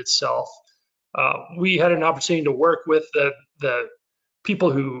neighborhood itself. We had an opportunity to work with the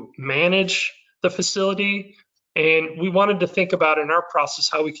people who manage the facility, and we wanted to think about in our process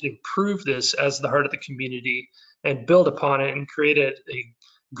how we could improve this as the heart of the community and build upon it and create a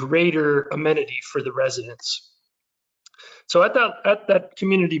greater amenity for the residents. So at that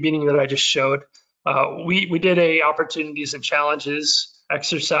community meeting that I just showed, we did a opportunities and challenges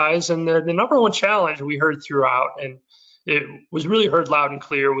exercise, and the number one challenge we heard throughout, and it was really heard loud and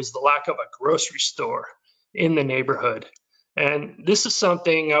clear, was the lack of a grocery store in the neighborhood. And this is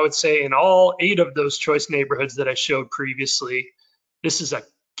something I would say in all 8 of those choice neighborhoods that I showed previously, this is a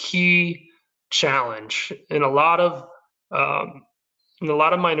key challenge. In a lot of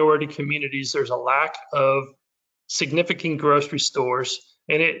minority communities, there's a lack of significant grocery stores,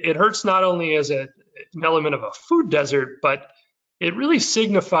 and it hurts not only as an element of a food desert, but it really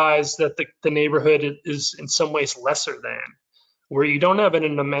signifies that the neighborhood is in some ways lesser than, where you don't have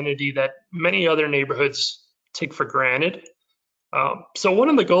an amenity that many other neighborhoods take for granted. So one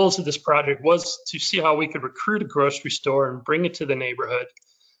of the goals of this project was to see how we could recruit a grocery store and bring it to the neighborhood.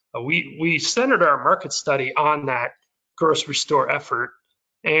 We centered our market study on that grocery store effort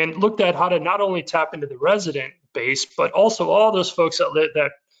and looked at how to not only tap into the resident base, but also all those folks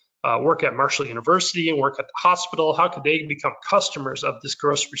that work at Marshall University and work at the hospital. How could they become customers of this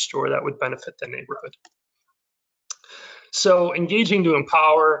grocery store that would benefit the neighborhood? So engaging to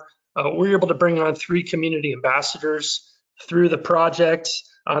empower, we're able to bring on 3 community ambassadors through the project.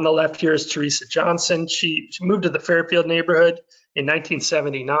 On the left here is Teresa Johnson. She moved to the Fairfield neighborhood in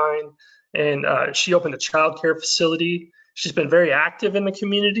 1979, and she opened a child care facility. She's been very active in the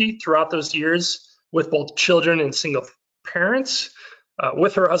community throughout those years with both children and single parents.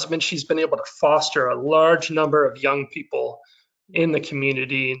 With her husband, she's been able to foster a large number of young people in the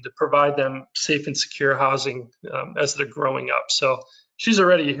community and to provide them safe and secure housing as they're growing up. So she's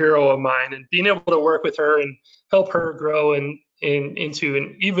already a hero of mine, and being able to work with her and help her grow into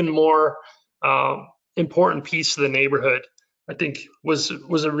an even more important piece of the neighborhood, I think was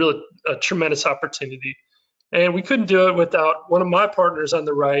a tremendous opportunity. And we couldn't do it without one of my partners on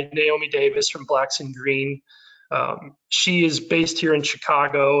the right, Naomi Davis from Blacks and Green. She is based here in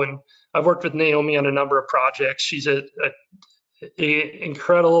Chicago, and I've worked with Naomi on a number of projects. She's an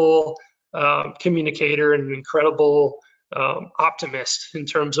incredible communicator and an incredible optimist in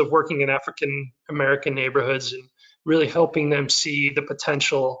terms of working in African American neighborhoods and really helping them see the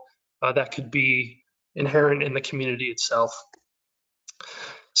potential that could be inherent in the community itself.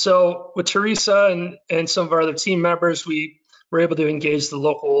 So with Teresa and some of our other team members, we were able to engage the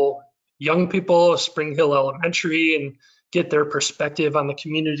local young people of Spring Hill Elementary and get their perspective on the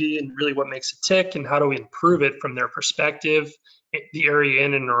community and really what makes it tick and how do we improve it from their perspective, the area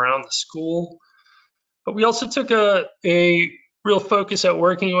in and around the school. But we also took a real focus at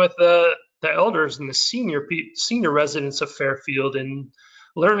working with the elders and the senior residents of Fairfield and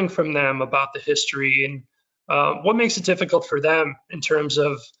learning from them about the history and what makes it difficult for them in terms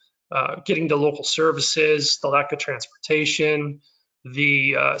of getting to local services, the lack of transportation,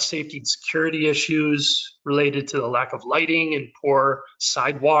 the safety and security issues related to the lack of lighting and poor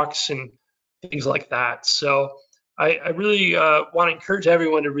sidewalks and things like that. So I really want to encourage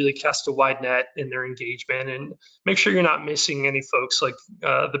everyone to really cast a wide net in their engagement and make sure you're not missing any folks like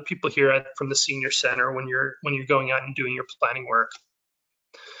the people here from the Senior Center when you're going out and doing your planning work.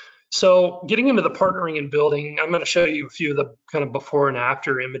 So getting into the partnering and building, I'm going to show you a few of the kind of before and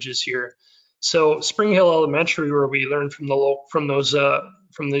after images here. So Spring Hill Elementary, where we learned from those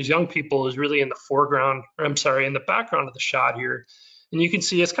young people, is really in the foreground, or I'm sorry, in the background of the shot here. And you can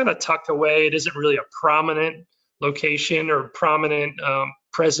see it's kind of tucked away. It isn't really a prominent location or prominent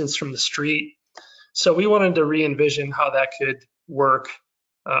presence from the street. So we wanted to re-envision how that could work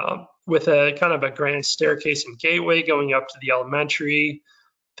with a kind of a grand staircase and gateway going up to the elementary,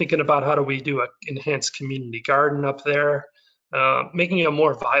 thinking about how do we do an enhanced community garden up there, making it a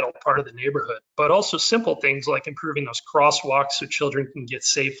more vital part of the neighborhood, but also simple things like improving those crosswalks so children can get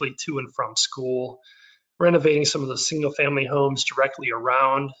safely to and from school, renovating some of the single family homes directly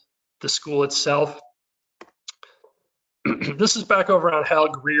around the school itself. This is back over on Hal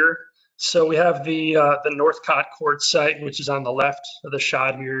Greer. So we have the Northcott Court site, which is on the left of the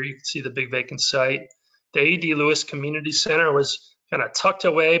shot here. You can see the big vacant site. The A.D. Lewis Community Center was kind of tucked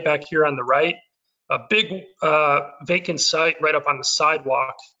away back here on the right. A big vacant site right up on the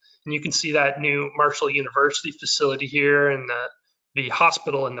sidewalk. And you can see that new Marshall University facility here and the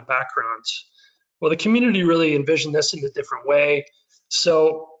hospital in the background. Well, the community really envisioned this in a different way.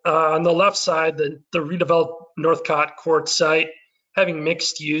 So on the left side, the redeveloped Northcott Court site, having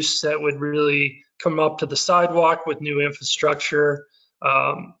mixed use that would really come up to the sidewalk with new infrastructure,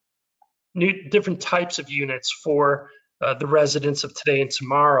 new different types of units for the residents of today and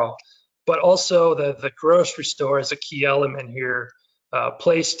tomorrow. But also the grocery store is a key element here,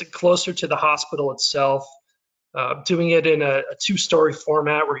 placed closer to the hospital itself, doing it in a 2-story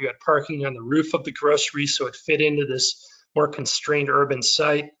format where you had parking on the roof of the grocery so it fit into this more constrained urban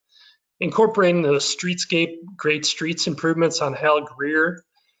site, incorporating the streetscape, great streets improvements on Hal Greer,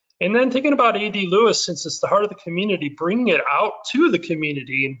 and then thinking about A.D. Lewis, since it's the heart of the community, bringing it out to the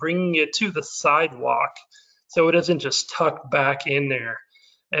community and bringing it to the sidewalk so it isn't just tucked back in there,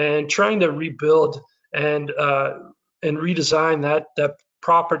 and trying to rebuild and redesign that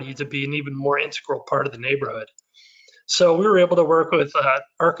property to be an even more integral part of the neighborhood. So we were able to work with an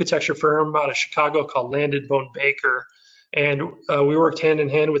architecture firm out of Chicago called Landon Bone Baker, and we worked hand in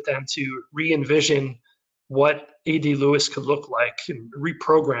hand with them to re-envision what A.D. Lewis could look like and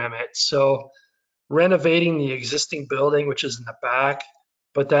reprogram it. So renovating the existing building, which is in the back,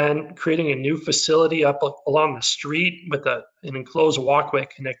 but then creating a new facility up along the street with an enclosed walkway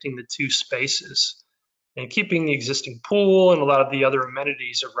connecting the two spaces, and keeping the existing pool and a lot of the other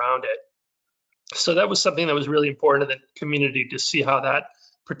amenities around it. So that was something that was really important to the community to see how that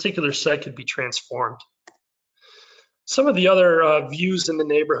particular site could be transformed. Some of the other views in the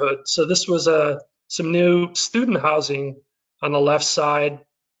neighborhood. So this was some new student housing on the left side,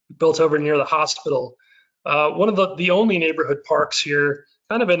 built over near the hospital. one of the only neighborhood parks here,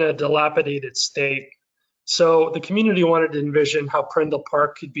 kind of in a dilapidated state. So the community wanted to envision how Prindle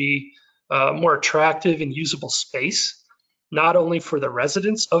Park could be more attractive and usable space, not only for the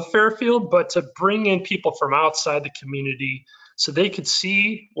residents of Fairfield, but to bring in people from outside the community so they could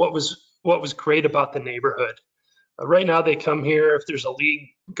see what was great about the neighborhood. Right now, they come here if there's a league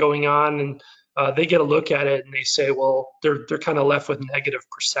going on, and they get a look at it and they say, well, they're kind of left with negative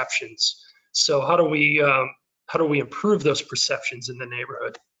perceptions. So how do we improve those perceptions in the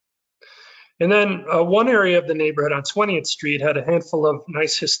neighborhood? And then one area of the neighborhood on 20th Street had a handful of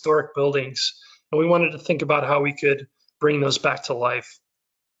nice historic buildings, and we wanted to think about how we could bring those back to life.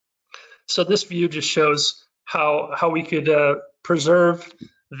 So this view just shows how we could preserve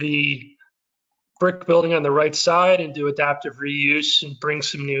the brick building on the right side and do adaptive reuse and bring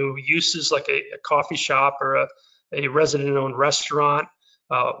some new uses like a coffee shop or a resident-owned restaurant,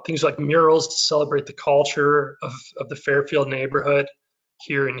 things like murals to celebrate the culture of the Fairfield neighborhood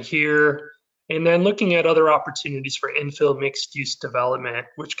here and here. And then looking at other opportunities for infill mixed-use development,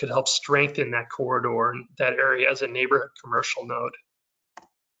 which could help strengthen that corridor and that area as a neighborhood commercial node.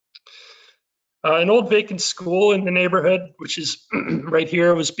 An old vacant school in the neighborhood, which is right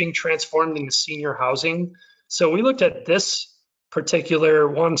here, was being transformed into senior housing. So we looked at this particular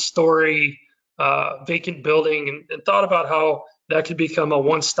one-story vacant building and thought about how that could become a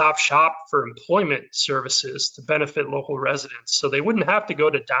one-stop shop for employment services to benefit local residents. So they wouldn't have to go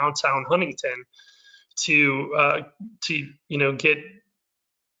to downtown Huntington to get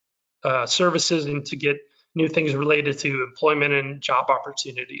services and to get new things related to employment and job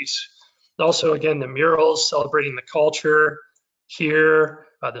opportunities. Also, again, the murals celebrating the culture here,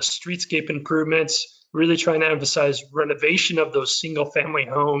 the streetscape improvements, really trying to emphasize renovation of those single family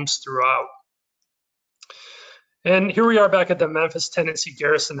homes throughout. And here we are back at the Memphis Tenancy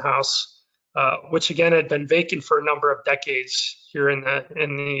Garrison House, which again had been vacant for a number of decades here on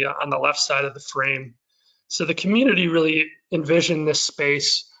the left side of the frame. So the community really envisioned this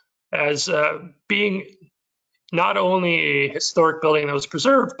space as being not only a historic building that was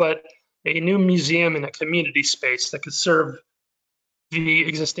preserved, but a new museum and a community space that could serve the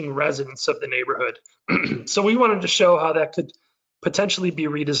existing residents of the neighborhood. So we wanted to show how that could potentially be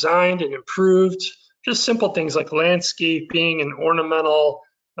redesigned and improved. Just simple things like landscaping and ornamental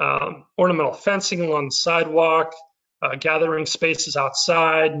fencing along the sidewalk, gathering spaces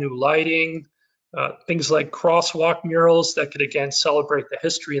outside, new lighting, things like crosswalk murals that could again celebrate the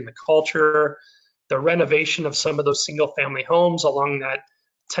history and the culture, the renovation of some of those single family homes along that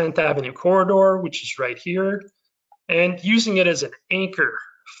 10th Avenue corridor, which is right here, and using it as an anchor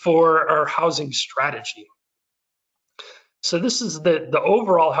for our housing strategy. So this is the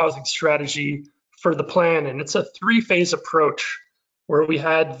overall housing strategy for the plan, and it's a three-phase approach where we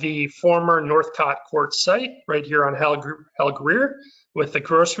had the former Northcott Court site right here on Hal Greer with the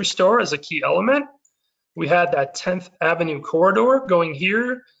grocery store as a key element. We had that 10th Avenue corridor going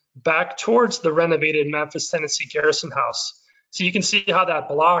here back towards the renovated Memphis Tenancy Garrison House. So you can see how that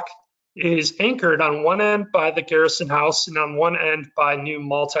block is anchored on one end by the Garrison House and on one end by new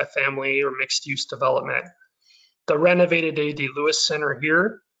multifamily or mixed-use development. The renovated A.D. Lewis Center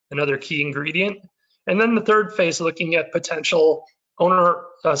here, another key ingredient. And then the third phase, looking at potential owner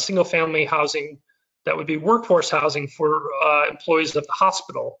single-family housing that would be workforce housing for employees of the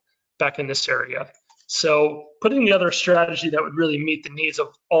hospital back in this area. So putting together a strategy that would really meet the needs of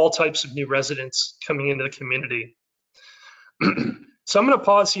all types of new residents coming into the community. So I'm going to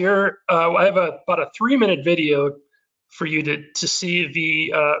pause here. I have about a 3-minute video for you to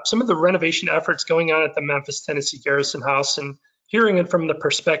see some of the renovation efforts going on at the Memphis Tenancy Garrison House and hearing it from the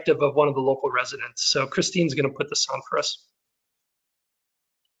perspective of one of the local residents. So Christine's going to put this on for us.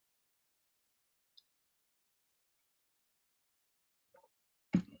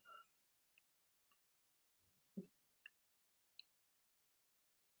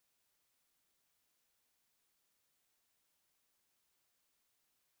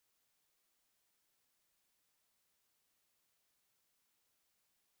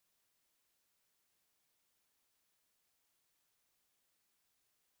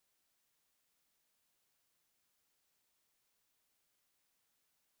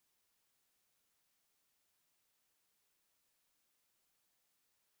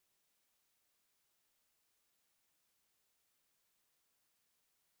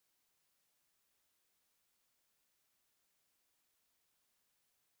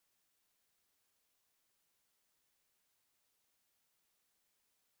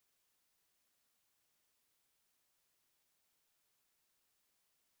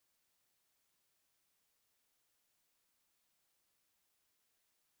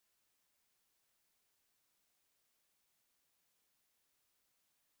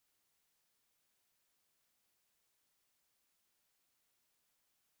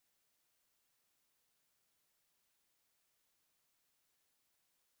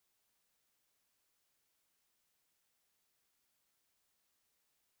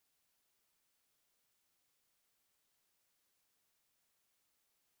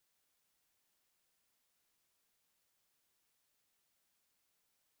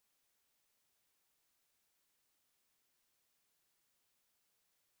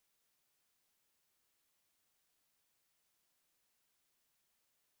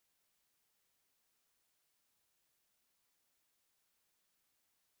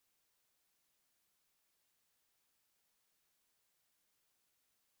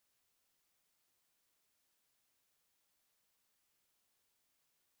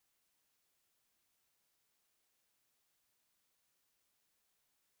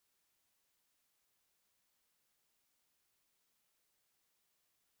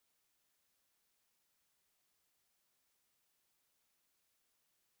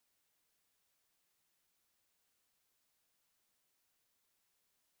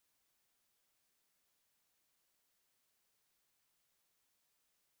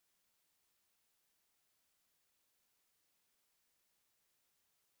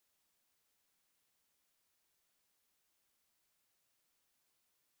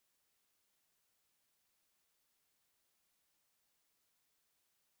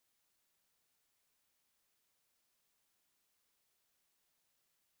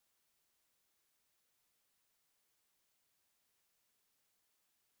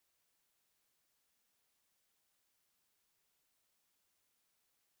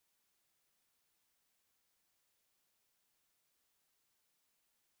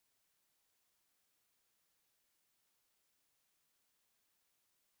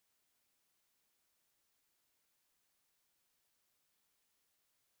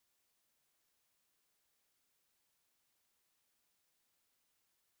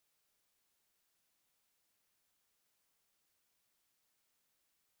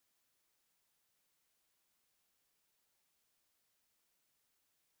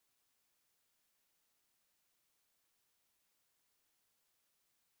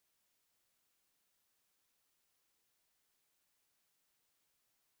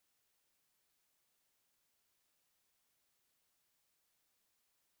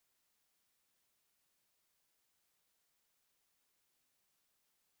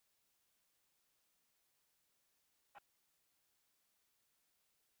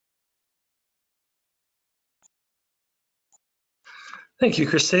 Thank you,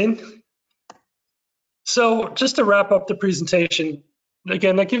 Christine. So just to wrap up the presentation,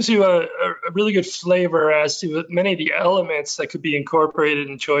 again, that gives you a really good flavor as to many of the elements that could be incorporated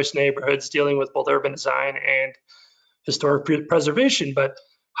in choice neighborhoods dealing with both urban design and historic preservation. But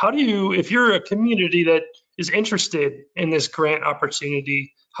how do you, if you're a community that is interested in this grant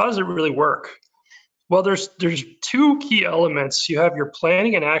opportunity, how does it really work? Well, there's two key elements. You have your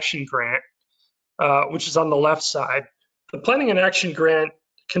planning and action grant, which is on the left side. The planning and action grant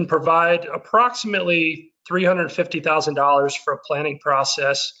can provide approximately $350,000 for a planning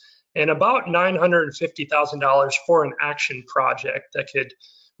process and about $950,000 for an action project that could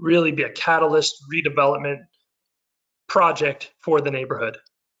really be a catalyst redevelopment project for the neighborhood.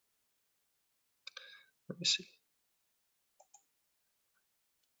 Let me see.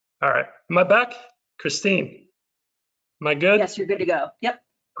 All right, am I back? Christine, am I good? Yes, you're good to go. Yep.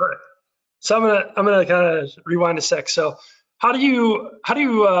 All right. So I'm gonna kind of rewind a sec. So how do you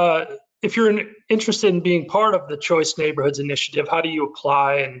if you're interested in being part of the Choice Neighborhoods Initiative, how do you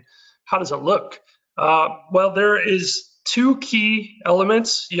apply and how does it look? Well, there is two key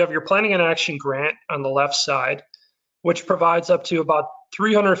elements. You have your planning and action grant on the left side, which provides up to about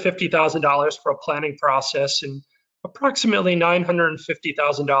 $350,000 for a planning process and approximately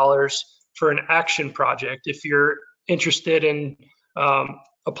 $950,000 for an action project if you're interested in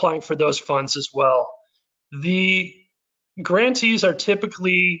applying for those funds as well. The grantees are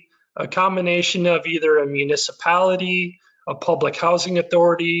typically a combination of either a municipality, a public housing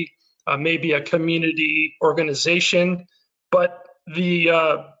authority, maybe a community organization, but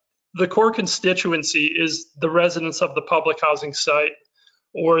the core constituency is the residents of the public housing site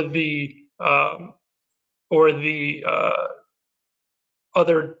or the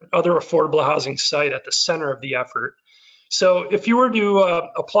other affordable housing site at the center of the effort. So if you were to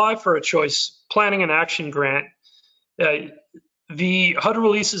apply for a choice planning and action grant, the HUD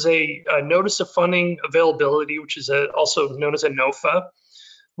releases a notice of funding availability, which is also known as a NOFA.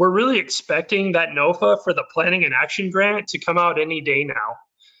 We're really expecting that NOFA for the planning and action grant to come out any day now.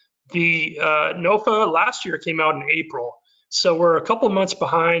 The NOFA last year came out in April, so we're a couple months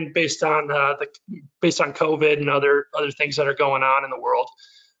behind based on COVID and other things that are going on in the world.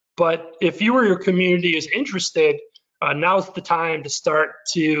 But if you or your community is interested, now's the time to start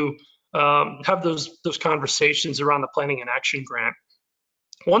to have those conversations around the planning and action grant.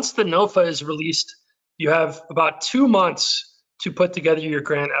 Once the NOFA is released, you have about 2 months to put together your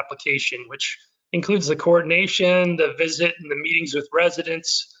grant application, which includes the coordination, the visit, and the meetings with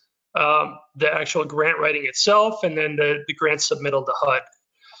residents, the actual grant writing itself, and then the grant submittal to HUD.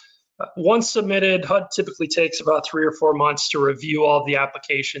 Once submitted, HUD typically takes about 3 or 4 months to review all the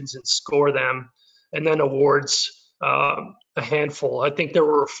applications and score them, and then awards a handful. I think there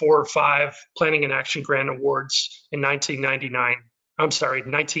were 4 or 5 planning and action grant awards in 2019.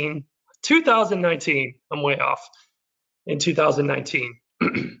 I'm way off. In 2019.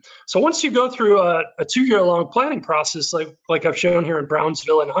 So once you go through a 2-year-long planning process, like I've shown here in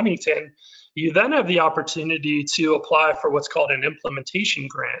Brownsville and Huntington, you then have the opportunity to apply for what's called an implementation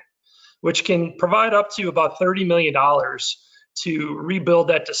grant, which can provide up to about $30 million to rebuild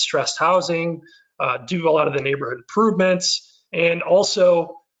that distressed housing, do a lot of the neighborhood improvements, and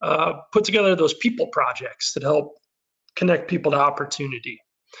also put together those people projects that help connect people to opportunity.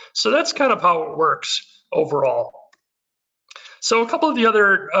 So that's kind of how it works overall. So a couple of the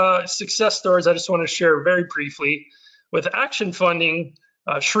other success stories I just want to share very briefly. With action funding,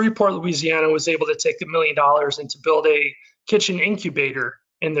 Shreveport, Louisiana was able to take $1 million and to build a kitchen incubator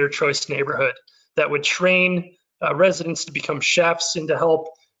in their choice neighborhood that would train residents to become chefs and to help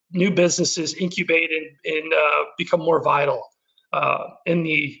new businesses incubate and become more vital in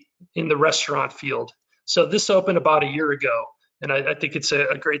the restaurant field. So this opened about a year ago, and I think it's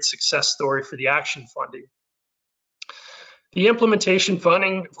a great success story for the action funding. The implementation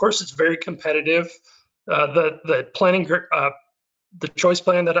funding, of course, it's very competitive. The planning, the choice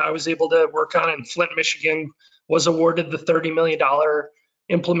plan that I was able to work on in Flint, Michigan, was awarded the $30 million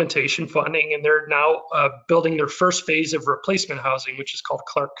implementation funding, and they're now building their first phase of replacement housing, which is called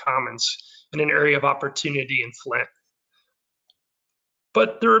Clark Commons, in an area of opportunity in Flint.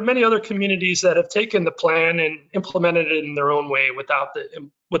 But there are many other communities that have taken the plan and implemented it in their own way without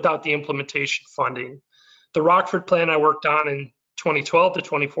the implementation funding. The Rockford plan I worked on in 2012 to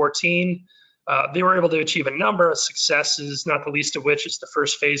 2014, they were able to achieve a number of successes, not the least of which is the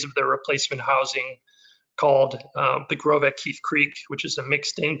first phase of their replacement housing called the Grove at Keith Creek, which is a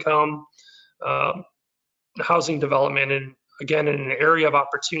mixed income housing development, and again, in an area of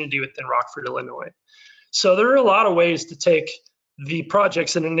opportunity within Rockford, Illinois. So there are a lot of ways to take the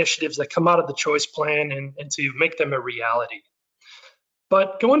projects and initiatives that come out of the choice plan and to make them a reality.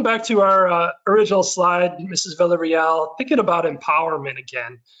 But going back to our original slide, Mrs. Villarreal, thinking about empowerment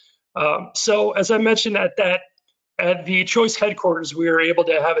again. So as I mentioned at the Choice headquarters, we were able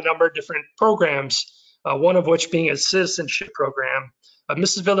to have a number of different programs, one of which being a citizenship program.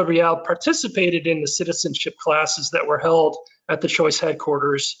 Mrs. Villarreal participated in the citizenship classes that were held at the Choice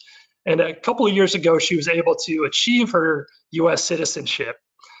headquarters. And a couple of years ago, she was able to achieve her US citizenship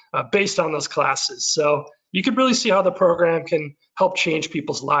based on those classes. So you can really see how the program can help change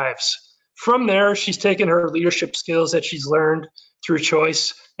people's lives. From there, she's taken her leadership skills that she's learned through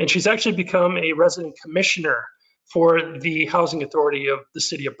Choice, and she's actually become a resident commissioner for the Housing Authority of the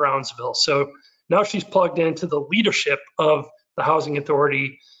City of Brownsville. So now she's plugged into the leadership of the Housing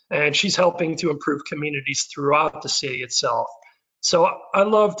Authority, and she's helping to improve communities throughout the city itself. So I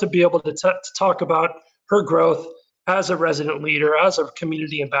love to be able to talk about her growth as a resident leader, as a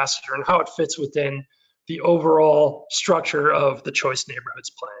community ambassador, and how it fits within the overall structure of the Choice Neighborhoods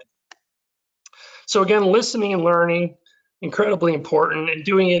Plan. So again, listening and learning, incredibly important, and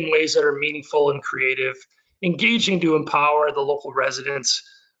doing it in ways that are meaningful and creative, engaging to empower the local residents,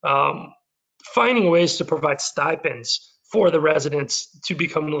 finding ways to provide stipends for the residents to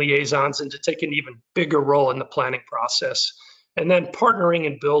become liaisons and to take an even bigger role in the planning process, and then partnering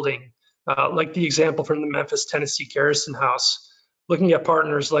and building, like the example from the Memphis, Tennessee Garrison House, looking at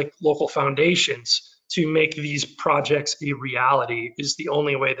partners like local foundations to make these projects a reality is the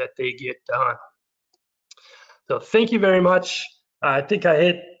only way that they get done. So thank you very much. I think I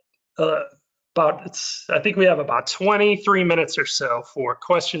hit I think we have about 23 minutes or so for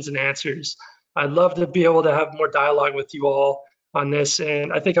questions and answers. I'd love to be able to have more dialogue with you all on this,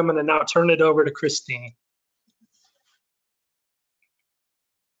 and I think I'm going to now turn it over to Christine.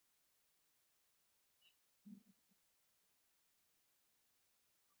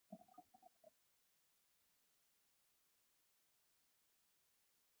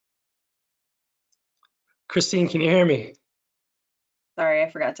 Christine, can you hear me? Sorry, I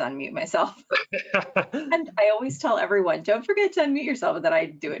forgot to unmute myself. And I always tell everyone, don't forget to unmute yourself, and then I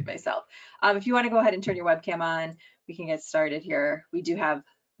do it myself. If you want to go ahead and turn your webcam on, we can get started here. We do have a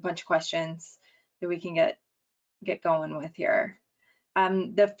bunch of questions that we can get going with here.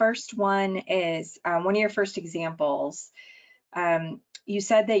 The first one is one of your first examples. You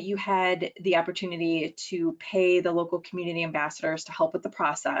said that you had the opportunity to pay the local community ambassadors to help with the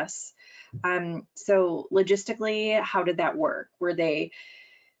process. So logistically, how did that work? Were they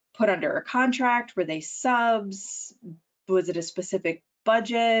put under a contract? Were they subs? Was it a specific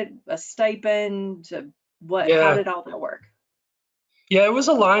budget, a stipend? How did all that work? Yeah, it was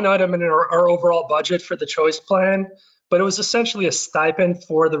a line item in our overall budget for the Choice Plan, but it was essentially a stipend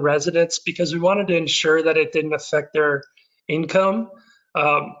for the residents because we wanted to ensure that it didn't affect their income.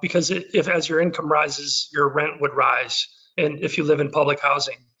 Because if as your income rises, your rent would rise, and if you live in public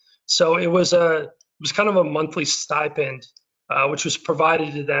housing. So it was kind of a monthly stipend, which was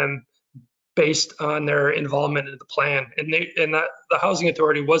provided to them based on their involvement in the plan, and the Housing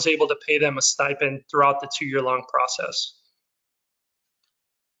Authority was able to pay them a stipend throughout the 2-year-long process.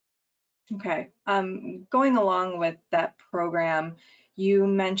 Okay, going along with that program, you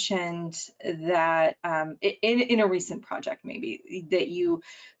mentioned that in a recent project, maybe, that you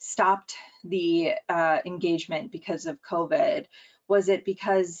stopped the engagement because of COVID. Was it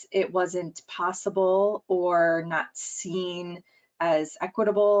because it wasn't possible or not seen as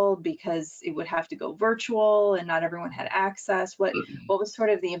equitable because it would have to go virtual and not everyone had access? What was sort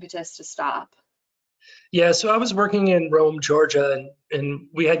of the impetus to stop? Yeah, so I was working in Rome, Georgia, and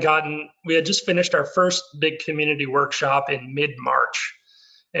we had just finished our first big community workshop in mid-March.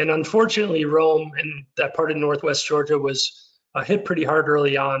 And unfortunately, Rome and that part of Northwest Georgia was hit pretty hard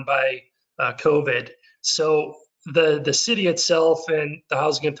early on by COVID. So the city itself and the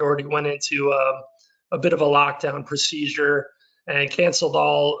Housing Authority went into a bit of a lockdown procedure and canceled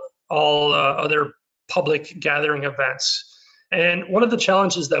all other public gathering events. And one of the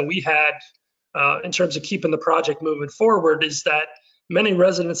challenges that we had in terms of keeping the project moving forward is that many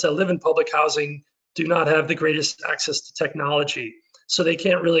residents that live in public housing do not have the greatest access to technology. So they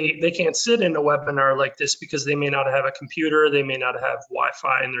can't sit in a webinar like this because they may not have a computer, they may not have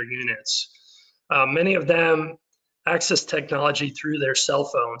Wi-Fi in their units. Many of them access technology through their cell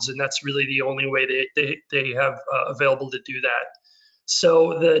phones, and that's really the only way they have available to do that.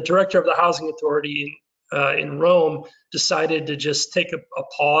 So the director of the Housing Authority in Rome decided to just take a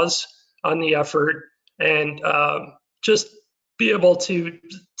pause on the effort and just be able to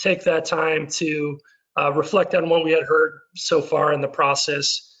take that time to reflect on what we had heard so far in the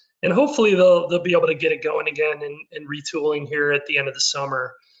process. And hopefully they'll be able to get it going again and retooling here at the end of the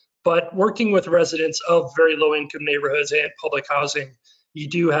summer. But working with residents of very low income neighborhoods and public housing you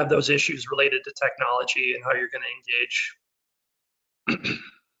do have those issues related to technology and how you're going to engage.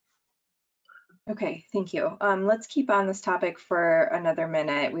 Okay, thank you. Let's keep on this topic for another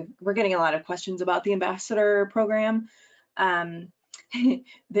minute. We're getting a lot of questions about the ambassador program.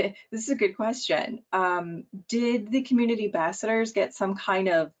 This is a good question. Did the community ambassadors get some kind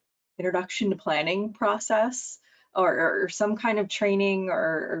of introduction to planning process or some kind of training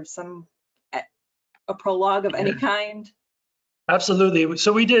or a prologue of any kind? Absolutely.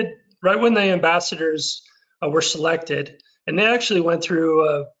 So we did, right when the ambassadors were selected, and they actually went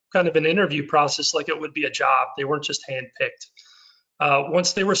through kind of an interview process like it would be a job. They weren't just handpicked.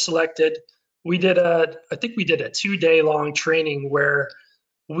 Once they were selected, I think we did a 2-day long training where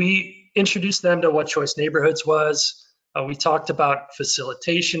we introduced them to what Choice Neighborhoods was. We talked about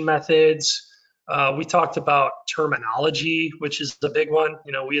facilitation methods. We talked about terminology, which is the big one.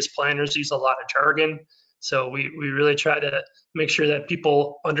 You know, we as planners use a lot of jargon. So we really try to make sure that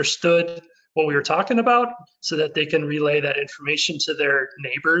people understood what we were talking about so that they can relay that information to their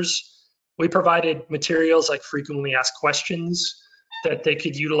neighbors. We provided materials like frequently asked questions that they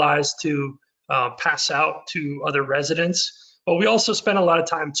could utilize to pass out to other residents. But we also spent a lot of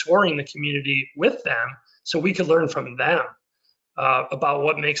time touring the community with them so we could learn from them about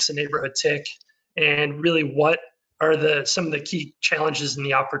what makes the neighborhood tick and really what are some of the key challenges and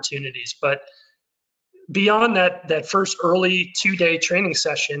the opportunities. But beyond that first early 2-day training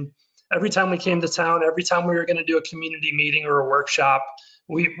session, every time we came to town, every time we were going to do a community meeting or a workshop,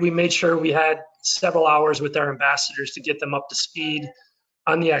 we made sure we had several hours with our ambassadors to get them up to speed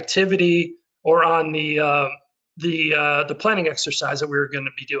on the activity or on the planning exercise that we were going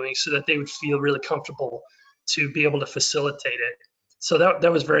to be doing, so that they would feel really comfortable to be able to facilitate it. So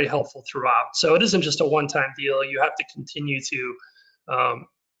that was very helpful throughout. So it isn't just a one-time deal. You have to continue to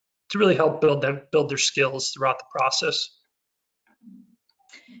really help build their skills throughout the process.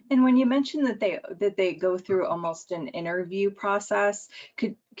 And when you mentioned that they go through almost an interview process,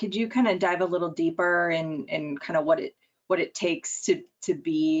 could you kind of dive a little deeper in kind of what it takes to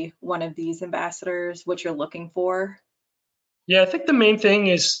be one of these ambassadors, what you're looking for? Yeah, I think the main thing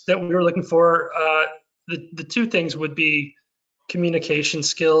is that we were looking for, the two things would be communication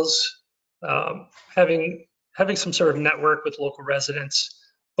skills, having some sort of network with local residents,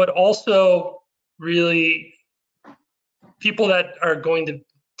 but also really people that are going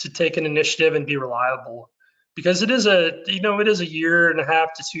to take an initiative and be reliable, because it is a 1.5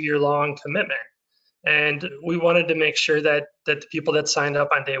 to 2 year long commitment. And we wanted to make sure that the people that signed up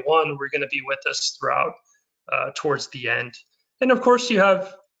on day one were going to be with us throughout towards the end. And of course,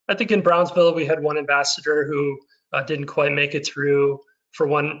 I think in Brownsville, we had one ambassador who didn't quite make it through for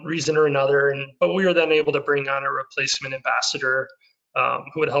one reason or another. But we were then able to bring on a replacement ambassador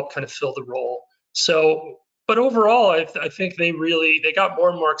who would help kind of fill the role. So, but overall, I think they got more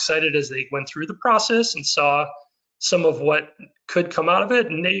and more excited as they went through the process and saw some of what could come out of it,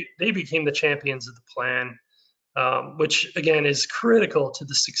 and they became the champions of the plan, which again is critical to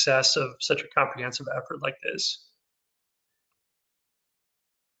the success of such a comprehensive effort like this.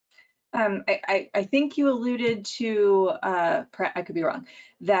 I think you alluded to, I could be wrong,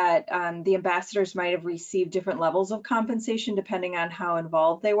 that the ambassadors might have received different levels of compensation depending on how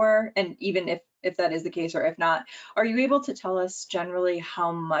involved they were, and even if that is the case or if not, are you able to tell us generally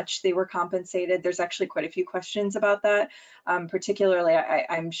how much they were compensated? There's actually quite a few questions about that. Particularly,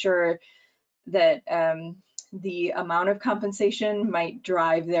 I'm sure that the amount of compensation might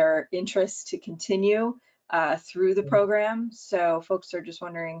drive their interest to continue through the program. So folks are just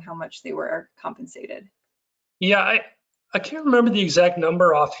wondering how much they were compensated. Yeah, I can't remember the exact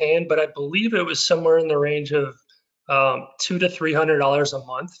number offhand, but I believe it was somewhere in the range of $200 to $300 a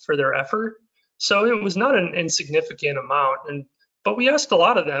month for their effort. So it was not an insignificant amount. But we asked a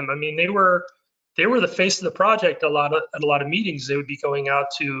lot of them. I mean, they were the face of the project at a lot of meetings. They would be going out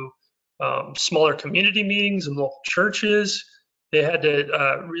to smaller community meetings and local churches. They had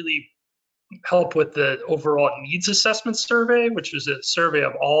to really help with the overall needs assessment survey, which was a survey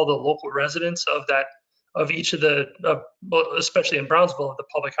of all the local residents of each of especially in Brownsville, of the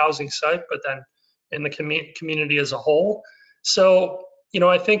public housing site, but then in the community as a whole. So,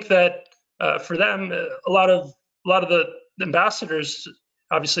 I think that for them, a lot of the ambassadors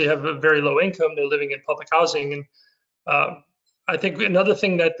obviously have a very low income. They're living in public housing, and I think another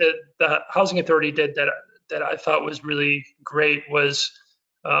thing that the Housing Authority did that I thought was really great was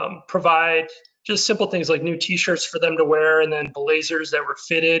provide just simple things like new T-shirts for them to wear, and then blazers that were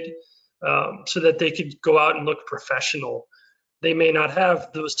fitted so that they could go out and look professional. They may not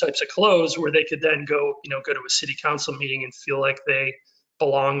have those types of clothes where they could then go to a city council meeting and feel like they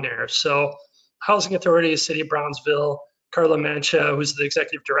belong there. So Housing Authority, City of Brownsville, Carla Mancha, who's the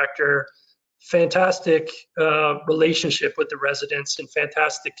executive director, fantastic relationship with the residents and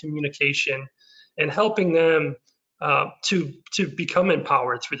fantastic communication and helping them to become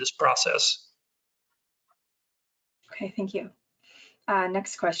empowered through this process. Okay, thank you.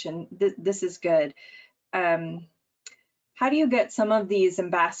 Next question. This is good. How do you get some of these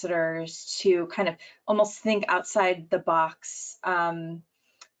ambassadors to kind of almost think outside the box?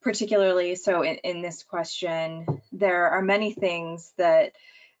 Particularly, so in this question, there are many things that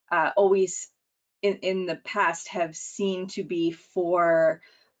always in the past have seemed to be for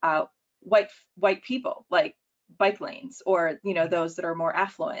white people, like bike lanes, or those that are more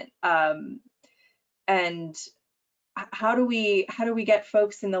affluent. And how do we get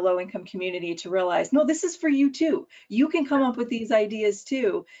folks in the low income community to realize, no, this is for you too. You can come up with these ideas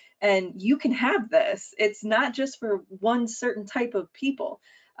too, and you can have this. It's not just for one certain type of people.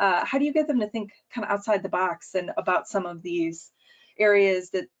 How do you get them to think kind of outside the box and about some of these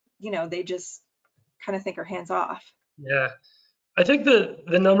areas that they just kind of think are hands off? Yeah, I think the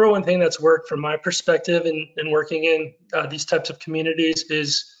number one thing that's worked from my perspective in working in these types of communities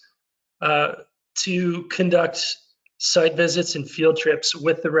is to conduct site visits and field trips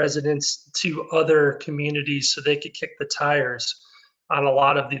with the residents to other communities so they could kick the tires on a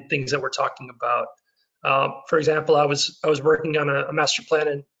lot of the things that we're talking about. For example, I was working on a master plan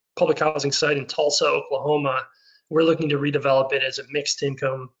and public housing site in Tulsa, Oklahoma. We're looking to redevelop it as a mixed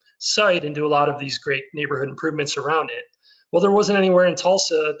income site and do a lot of these great neighborhood improvements around it. Well, there wasn't anywhere in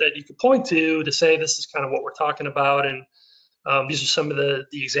Tulsa that you could point to say this is kind of what we're talking about, and these are some of the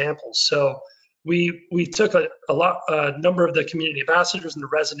examples. So we took a number of the community ambassadors and the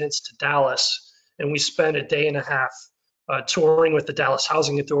residents to Dallas, and we spent a day and a half touring with the Dallas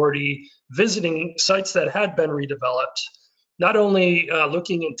Housing Authority, visiting sites that had been redeveloped, not only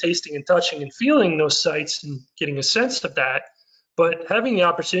looking and tasting and touching and feeling those sites and getting a sense of that, but having the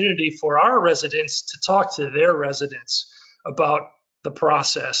opportunity for our residents to talk to their residents about the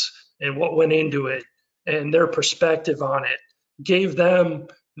process and what went into it and their perspective on it, gave them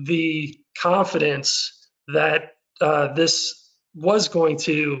the confidence that this was going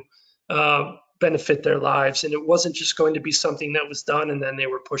to benefit their lives, and it wasn't just going to be something that was done and then they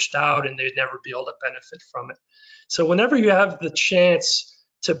were pushed out and they'd never be able to benefit from it. So whenever you have the chance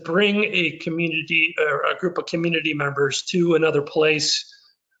to bring a community or a group of community members to another place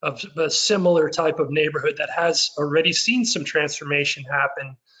of a similar type of neighborhood that has already seen some transformation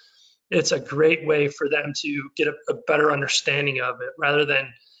happen, it's a great way for them to get a better understanding of it, rather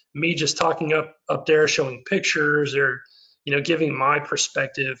than me just talking up there showing pictures or giving my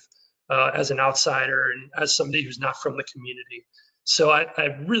perspective as an outsider and as somebody who's not from the community. So I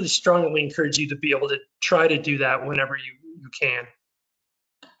really strongly encourage you to be able to try to do that whenever you can.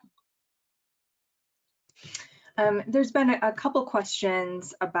 There's been a couple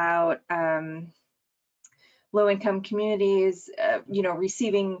questions about low-income communities,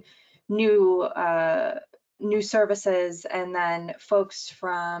 receiving new services, and then folks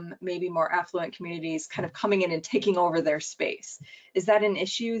from maybe more affluent communities kind of coming in and taking over their space. Is that an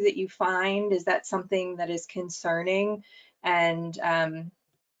issue that you find? Is that something that is concerning? And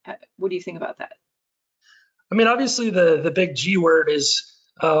what do you think about that? I mean, obviously the big G word is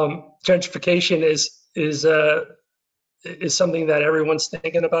gentrification is something that everyone's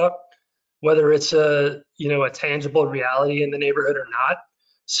thinking about, whether it's a tangible reality in the neighborhood or not.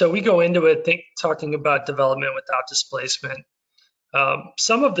 So we go into it talking about development without displacement.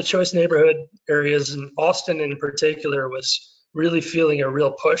 Some of the choice neighborhood areas in Austin in particular was really feeling a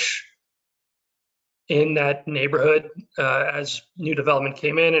real push in that neighborhood as new development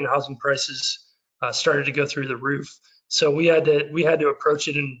came in and housing prices started to go through the roof. So we had to approach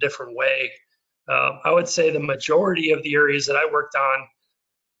it in a different way. I would say the majority of the areas that I worked on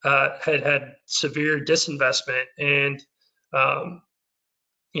had severe disinvestment and a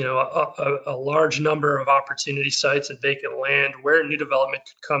large number of opportunity sites and vacant land where new development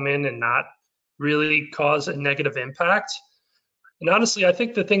could come in and not really cause a negative impact. And honestly, I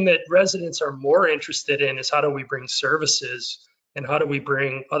think the thing that residents are more interested in is how do we bring services and how do we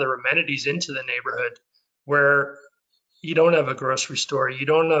bring other amenities into the neighborhood where you don't have a grocery store, you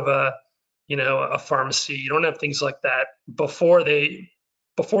don't have a pharmacy, you don't have things like that before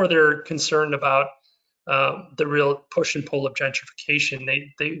they're concerned about the real push and pull of gentrification.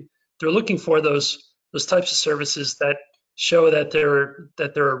 They're looking for those types of services that show that they're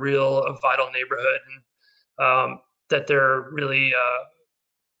a vital neighborhood and that they're really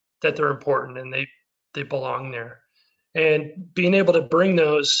that they're important and they belong there. And being able to bring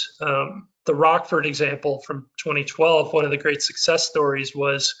those, the Rockford example from 2012, one of the great success stories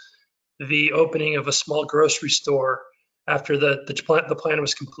was the opening of a small grocery store after the plan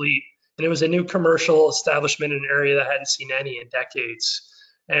was complete. And it was a new commercial establishment in an area that hadn't seen any in decades.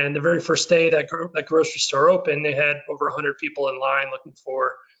 And the very first day that grocery store opened, they had over 100 people in line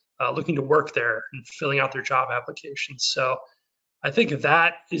looking to work there and filling out their job applications. So I think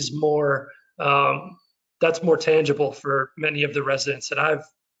that is more that's more tangible for many of the residents that I've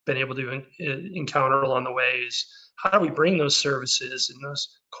been able to encounter along the way. Is how do we bring those services and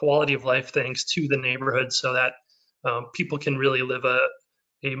those quality of life things to the neighborhood so that people can really live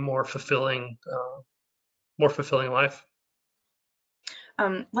a more fulfilling life.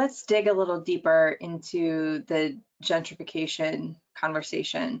 Let's dig a little deeper into the gentrification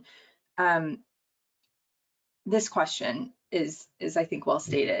conversation. This question is I think well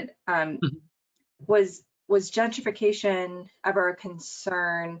stated. Was gentrification ever a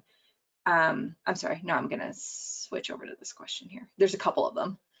concern? I'm sorry, no, I'm gonna switch over to this question here. There's a couple of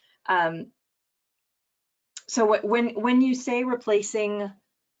them. So when you say replacing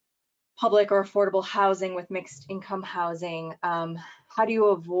public or affordable housing with mixed income housing, how do you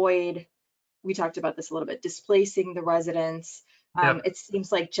avoid, we talked about this a little bit, displacing the residents? Yep. It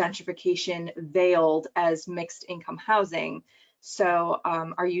seems like gentrification veiled as mixed income housing. So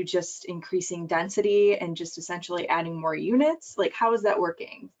are you just increasing density and just essentially adding more units? Like, how is that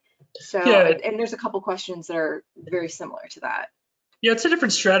working? So, yeah. And there's a couple questions that are very similar to that. Yeah, it's a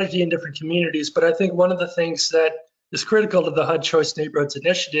different strategy in different communities, but I think one of the things that is critical to the HUD Choice Neighborhoods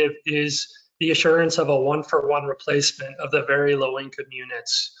Initiative is the assurance of a one-for-one replacement of the very low-income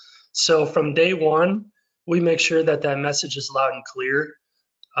units. So from day one, we make sure that that message is loud and clear.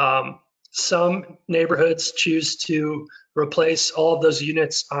 Some neighborhoods choose to replace all of those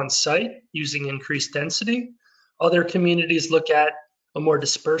units on site using increased density. Other communities look at a more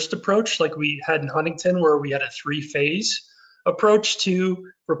dispersed approach, like we had in Huntington, where we had a 3-phase approach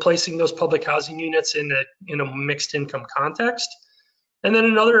to replacing those public housing units in a mixed income context. And then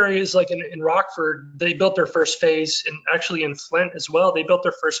in other areas, like in Rockford, they built their first phase, and actually in Flint as well, they built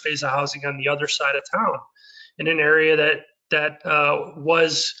their first phase of housing on the other side of town in an area that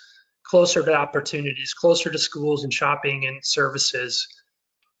was closer to opportunities, closer to schools and shopping and services,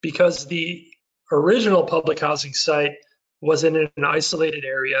 because the original public housing site was in an isolated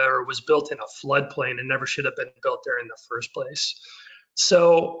area or was built in a floodplain and never should have been built there in the first place.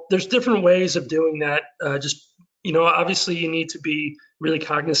 So there's different ways of doing that. Obviously you need to be really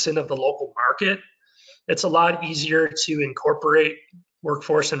cognizant of the local market. It's a lot easier to incorporate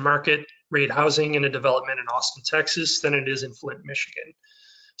workforce and market rate housing in a development in Austin, Texas than it is in Flint, Michigan.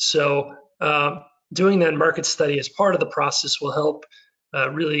 So doing that market study as part of the process will help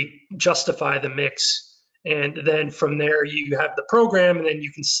really justify the mix. And then from there, you have the program, and then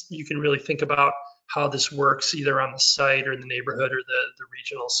you can really think about how this works either on the site or in the neighborhood or the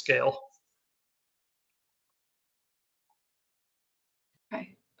regional scale.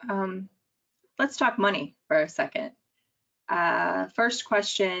 Okay, let's talk money for a second. First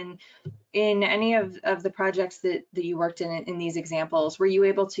question, in any of the projects that you worked in these examples, were you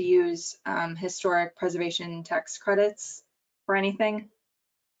able to use historic preservation tax credits for anything?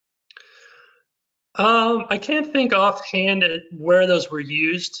 I can't think offhand at where those were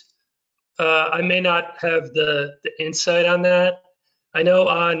used. I may not have the insight on that. I know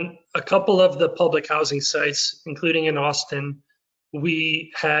on a couple of the public housing sites, including in Austin,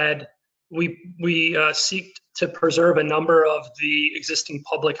 we seek to preserve a number of the existing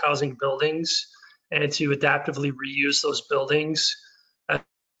public housing buildings and to adaptively reuse those buildings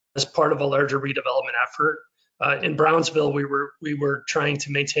as part of a larger redevelopment effort. In Brownsville, we were trying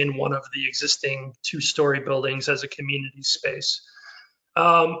to maintain one of the existing 2-story buildings as a community space.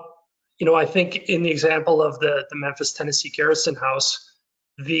 I think in the example of the Memphis, Tennessee Garrison House,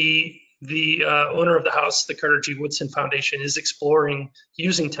 the owner of the house, the Carter G. Woodson Foundation, is exploring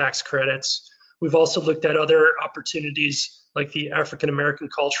using tax credits. We've also looked at other opportunities like the African American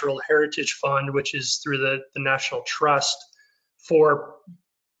Cultural Heritage Fund, which is through the National Trust, for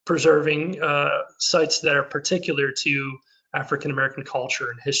preserving sites that are particular to African American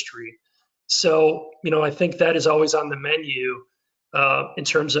culture and history. So, I think that is always on the menu in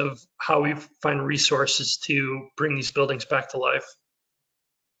terms of how we find resources to bring these buildings back to life.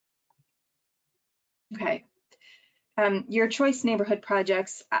 Okay. Your choice neighborhood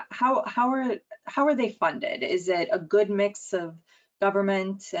projects, how are they funded? Is it a good mix of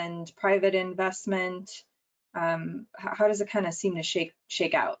government and private investment? How does it kind of seem to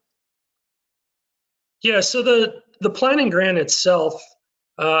shake out? Yeah, so the planning grant itself,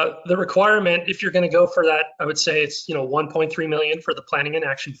 the requirement, if you're going to go for that, I would say it's 1.3 million for the planning and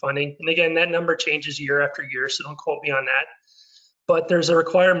action funding. And again, that number changes year after year, so don't quote me on that. But there's a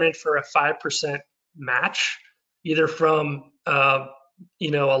requirement for a 5% match. either from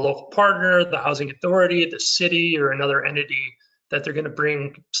you know, a local partner, the housing authority, the city, or another entity that they're going to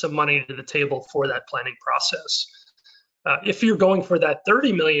bring some money to the table for that planning process. If you're going for that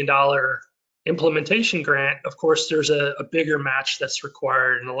 $30 million implementation grant, of course, there's a bigger match that's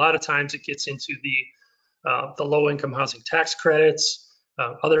required, and a lot of times it gets into the low-income housing tax credits,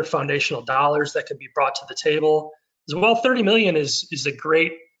 other foundational dollars that can be brought to the table. As well, 30 million is a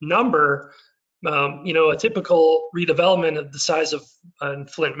great number. You know, a typical redevelopment of the size of in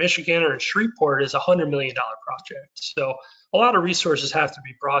Flint, Michigan, or in Shreveport is a $100 million project. So a lot of resources have to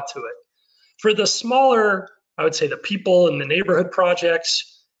be brought to it. For the smaller, I would say the people and the neighborhood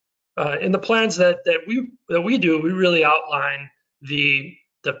projects, in the plans that we do, we really outline the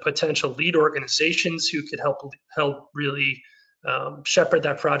potential lead organizations who could help really shepherd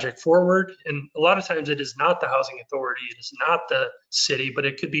that project forward. And a lot of times it is not the housing authority, it is not the city, but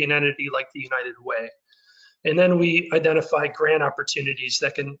it could be an entity like the United Way. And then we identify grant opportunities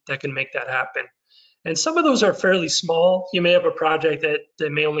that can make that happen. And some of those are fairly small. You may have a project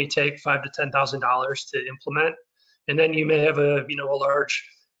that may only take $5,000 to $10,000 to implement, and then you may have a large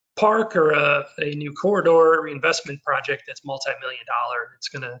park or a new corridor reinvestment project that's multi-million-dollar. It's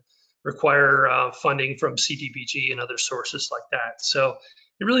going to require funding from CDBG and other sources like that. So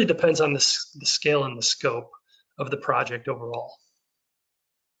it really depends on the scale and the scope of the project overall.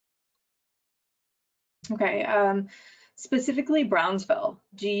 Okay. Specifically Brownsville,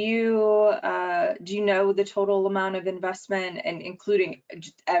 do you know the total amount of investment, and including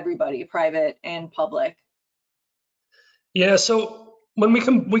everybody, private and public? Yeah, so when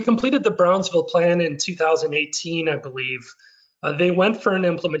we completed the Brownsville plan in 2018, I believe, they went for an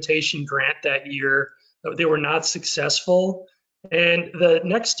implementation grant that year. They were not successful, and the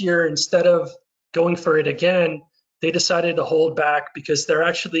next year, instead of going for it again, they decided to hold back because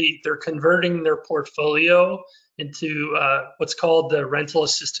they're converting their portfolio into what's called the Rental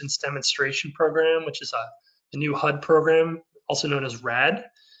Assistance Demonstration Program, which is a new HUD program, also known as RAD.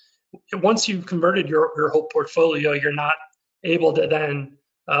 Once you've converted your whole portfolio, you're not able to then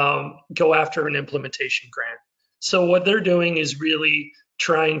go after an implementation grant. So what they're doing is really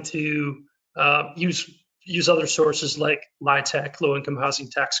trying to use other sources like LIHTC, low-income housing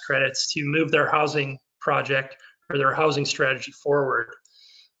tax credits, to move their housing project or their housing strategy forward.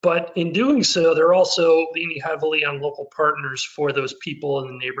 But in doing so, they're also leaning heavily on local partners for those people in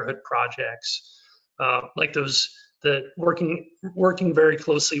the neighborhood projects, like working very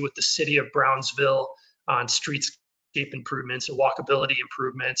closely with the city of Brownsville on streetscape improvements and walkability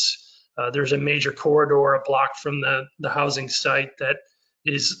improvements. There's a major corridor a block from the housing site that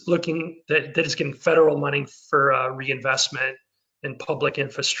is getting federal money for reinvestment in public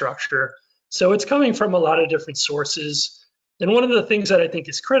infrastructure. So it's coming from a lot of different sources. And one of the things that I think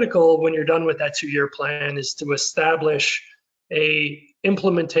is critical when you're done with that 2-year plan is to establish a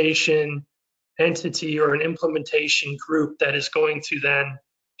implementation entity or an implementation group that is going to then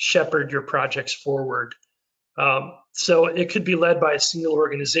shepherd your projects forward. So it could be led by a single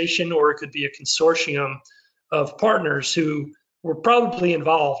organization, or it could be a consortium of partners who were probably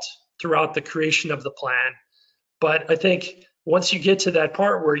involved throughout the creation of the plan. But I think once you get to that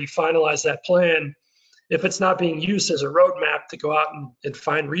part where you finalize that plan, if it's not being used as a roadmap to go out and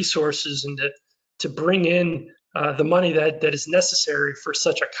find resources and to bring in the money that is necessary for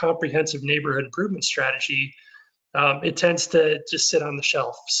such a comprehensive neighborhood improvement strategy, it tends to just sit on the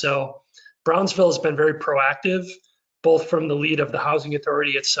shelf. So Brownsville has been very proactive, both from the lead of the housing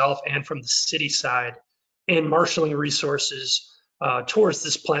authority itself and from the city side, in marshaling resources towards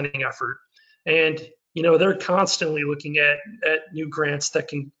this planning effort. And they're constantly looking at new grants that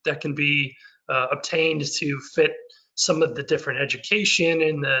can be obtained to fit some of the different education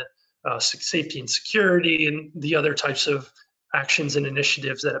and the safety and security and the other types of actions and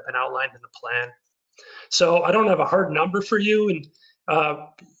initiatives that have been outlined in the plan. So I don't have a hard number for you, and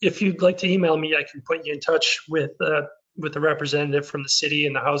if you'd like to email me, I can put you in touch with a representative from the city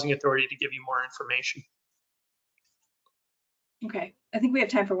and the housing authority to give you more information. Okay, I think we have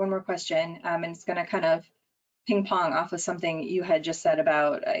time for one more question, and it's going to kind of ping pong off of something you had just said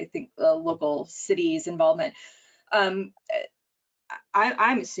about, I think, local cities' involvement. I'm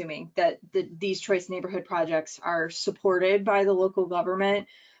assuming that these choice neighborhood projects are supported by the local government.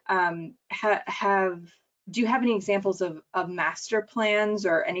 Do you have any examples of master plans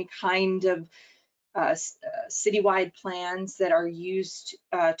or any kind of citywide plans that are used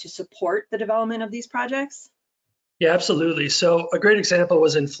to support the development of these projects? Yeah, absolutely. So a great example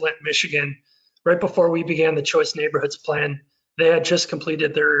was in Flint, Michigan. Right before we began the Choice Neighborhoods Plan, they had just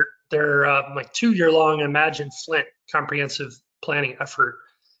completed their 2-year-long Imagine Flint comprehensive planning effort.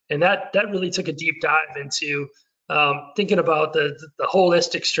 And that really took a deep dive into thinking about the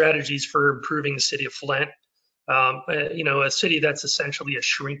holistic strategies for improving the city of Flint. A city that's essentially a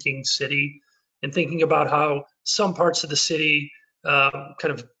shrinking city, and thinking about how some parts of the city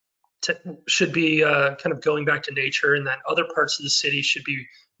should be kind of going back to nature, and then other parts of the city should be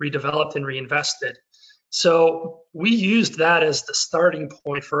redeveloped and reinvested. So we used that as the starting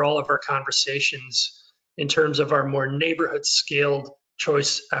point for all of our conversations in terms of our more neighborhood scaled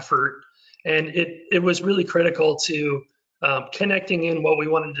choice effort. And it was really critical to connecting in what we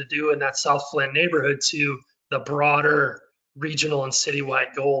wanted to do in that South Flint neighborhood to the broader regional and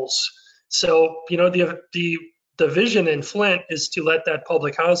citywide goals. So, the vision in Flint is to let that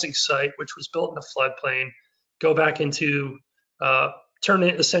public housing site, which was built in a floodplain, go back into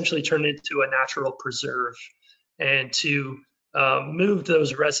essentially turn it into a natural preserve, and to move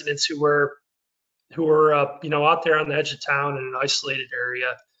those residents who were out there on the edge of town in an isolated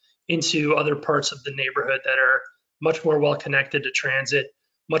area into other parts of the neighborhood that are much more well connected to transit,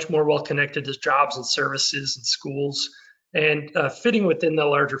 much more well connected to jobs and services and schools, and fitting within the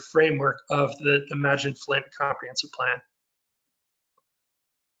larger framework of the Imagine Flint comprehensive plan.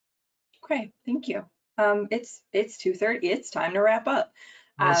 Okay, thank you. It's 2:30. It's time to wrap up.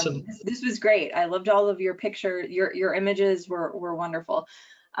 Awesome. This was great. I loved all of your your images were wonderful.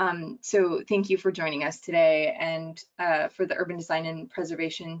 So thank you for joining us today, and for the Urban Design and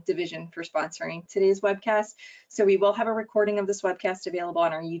Preservation Division for sponsoring today's webcast. So we will have a recording of this webcast available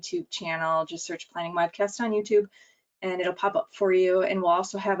on our YouTube channel. Just search Planning Webcast on YouTube and it'll pop up for you. And we'll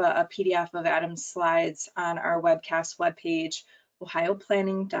also have a PDF of Adam's slides on our webcast webpage,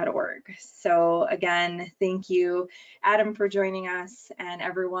 ohioplanning.org. So again, thank you, Adam, for joining us, and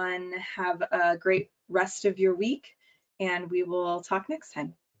everyone have a great rest of your week, and we will talk next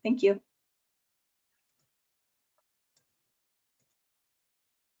time. Thank you.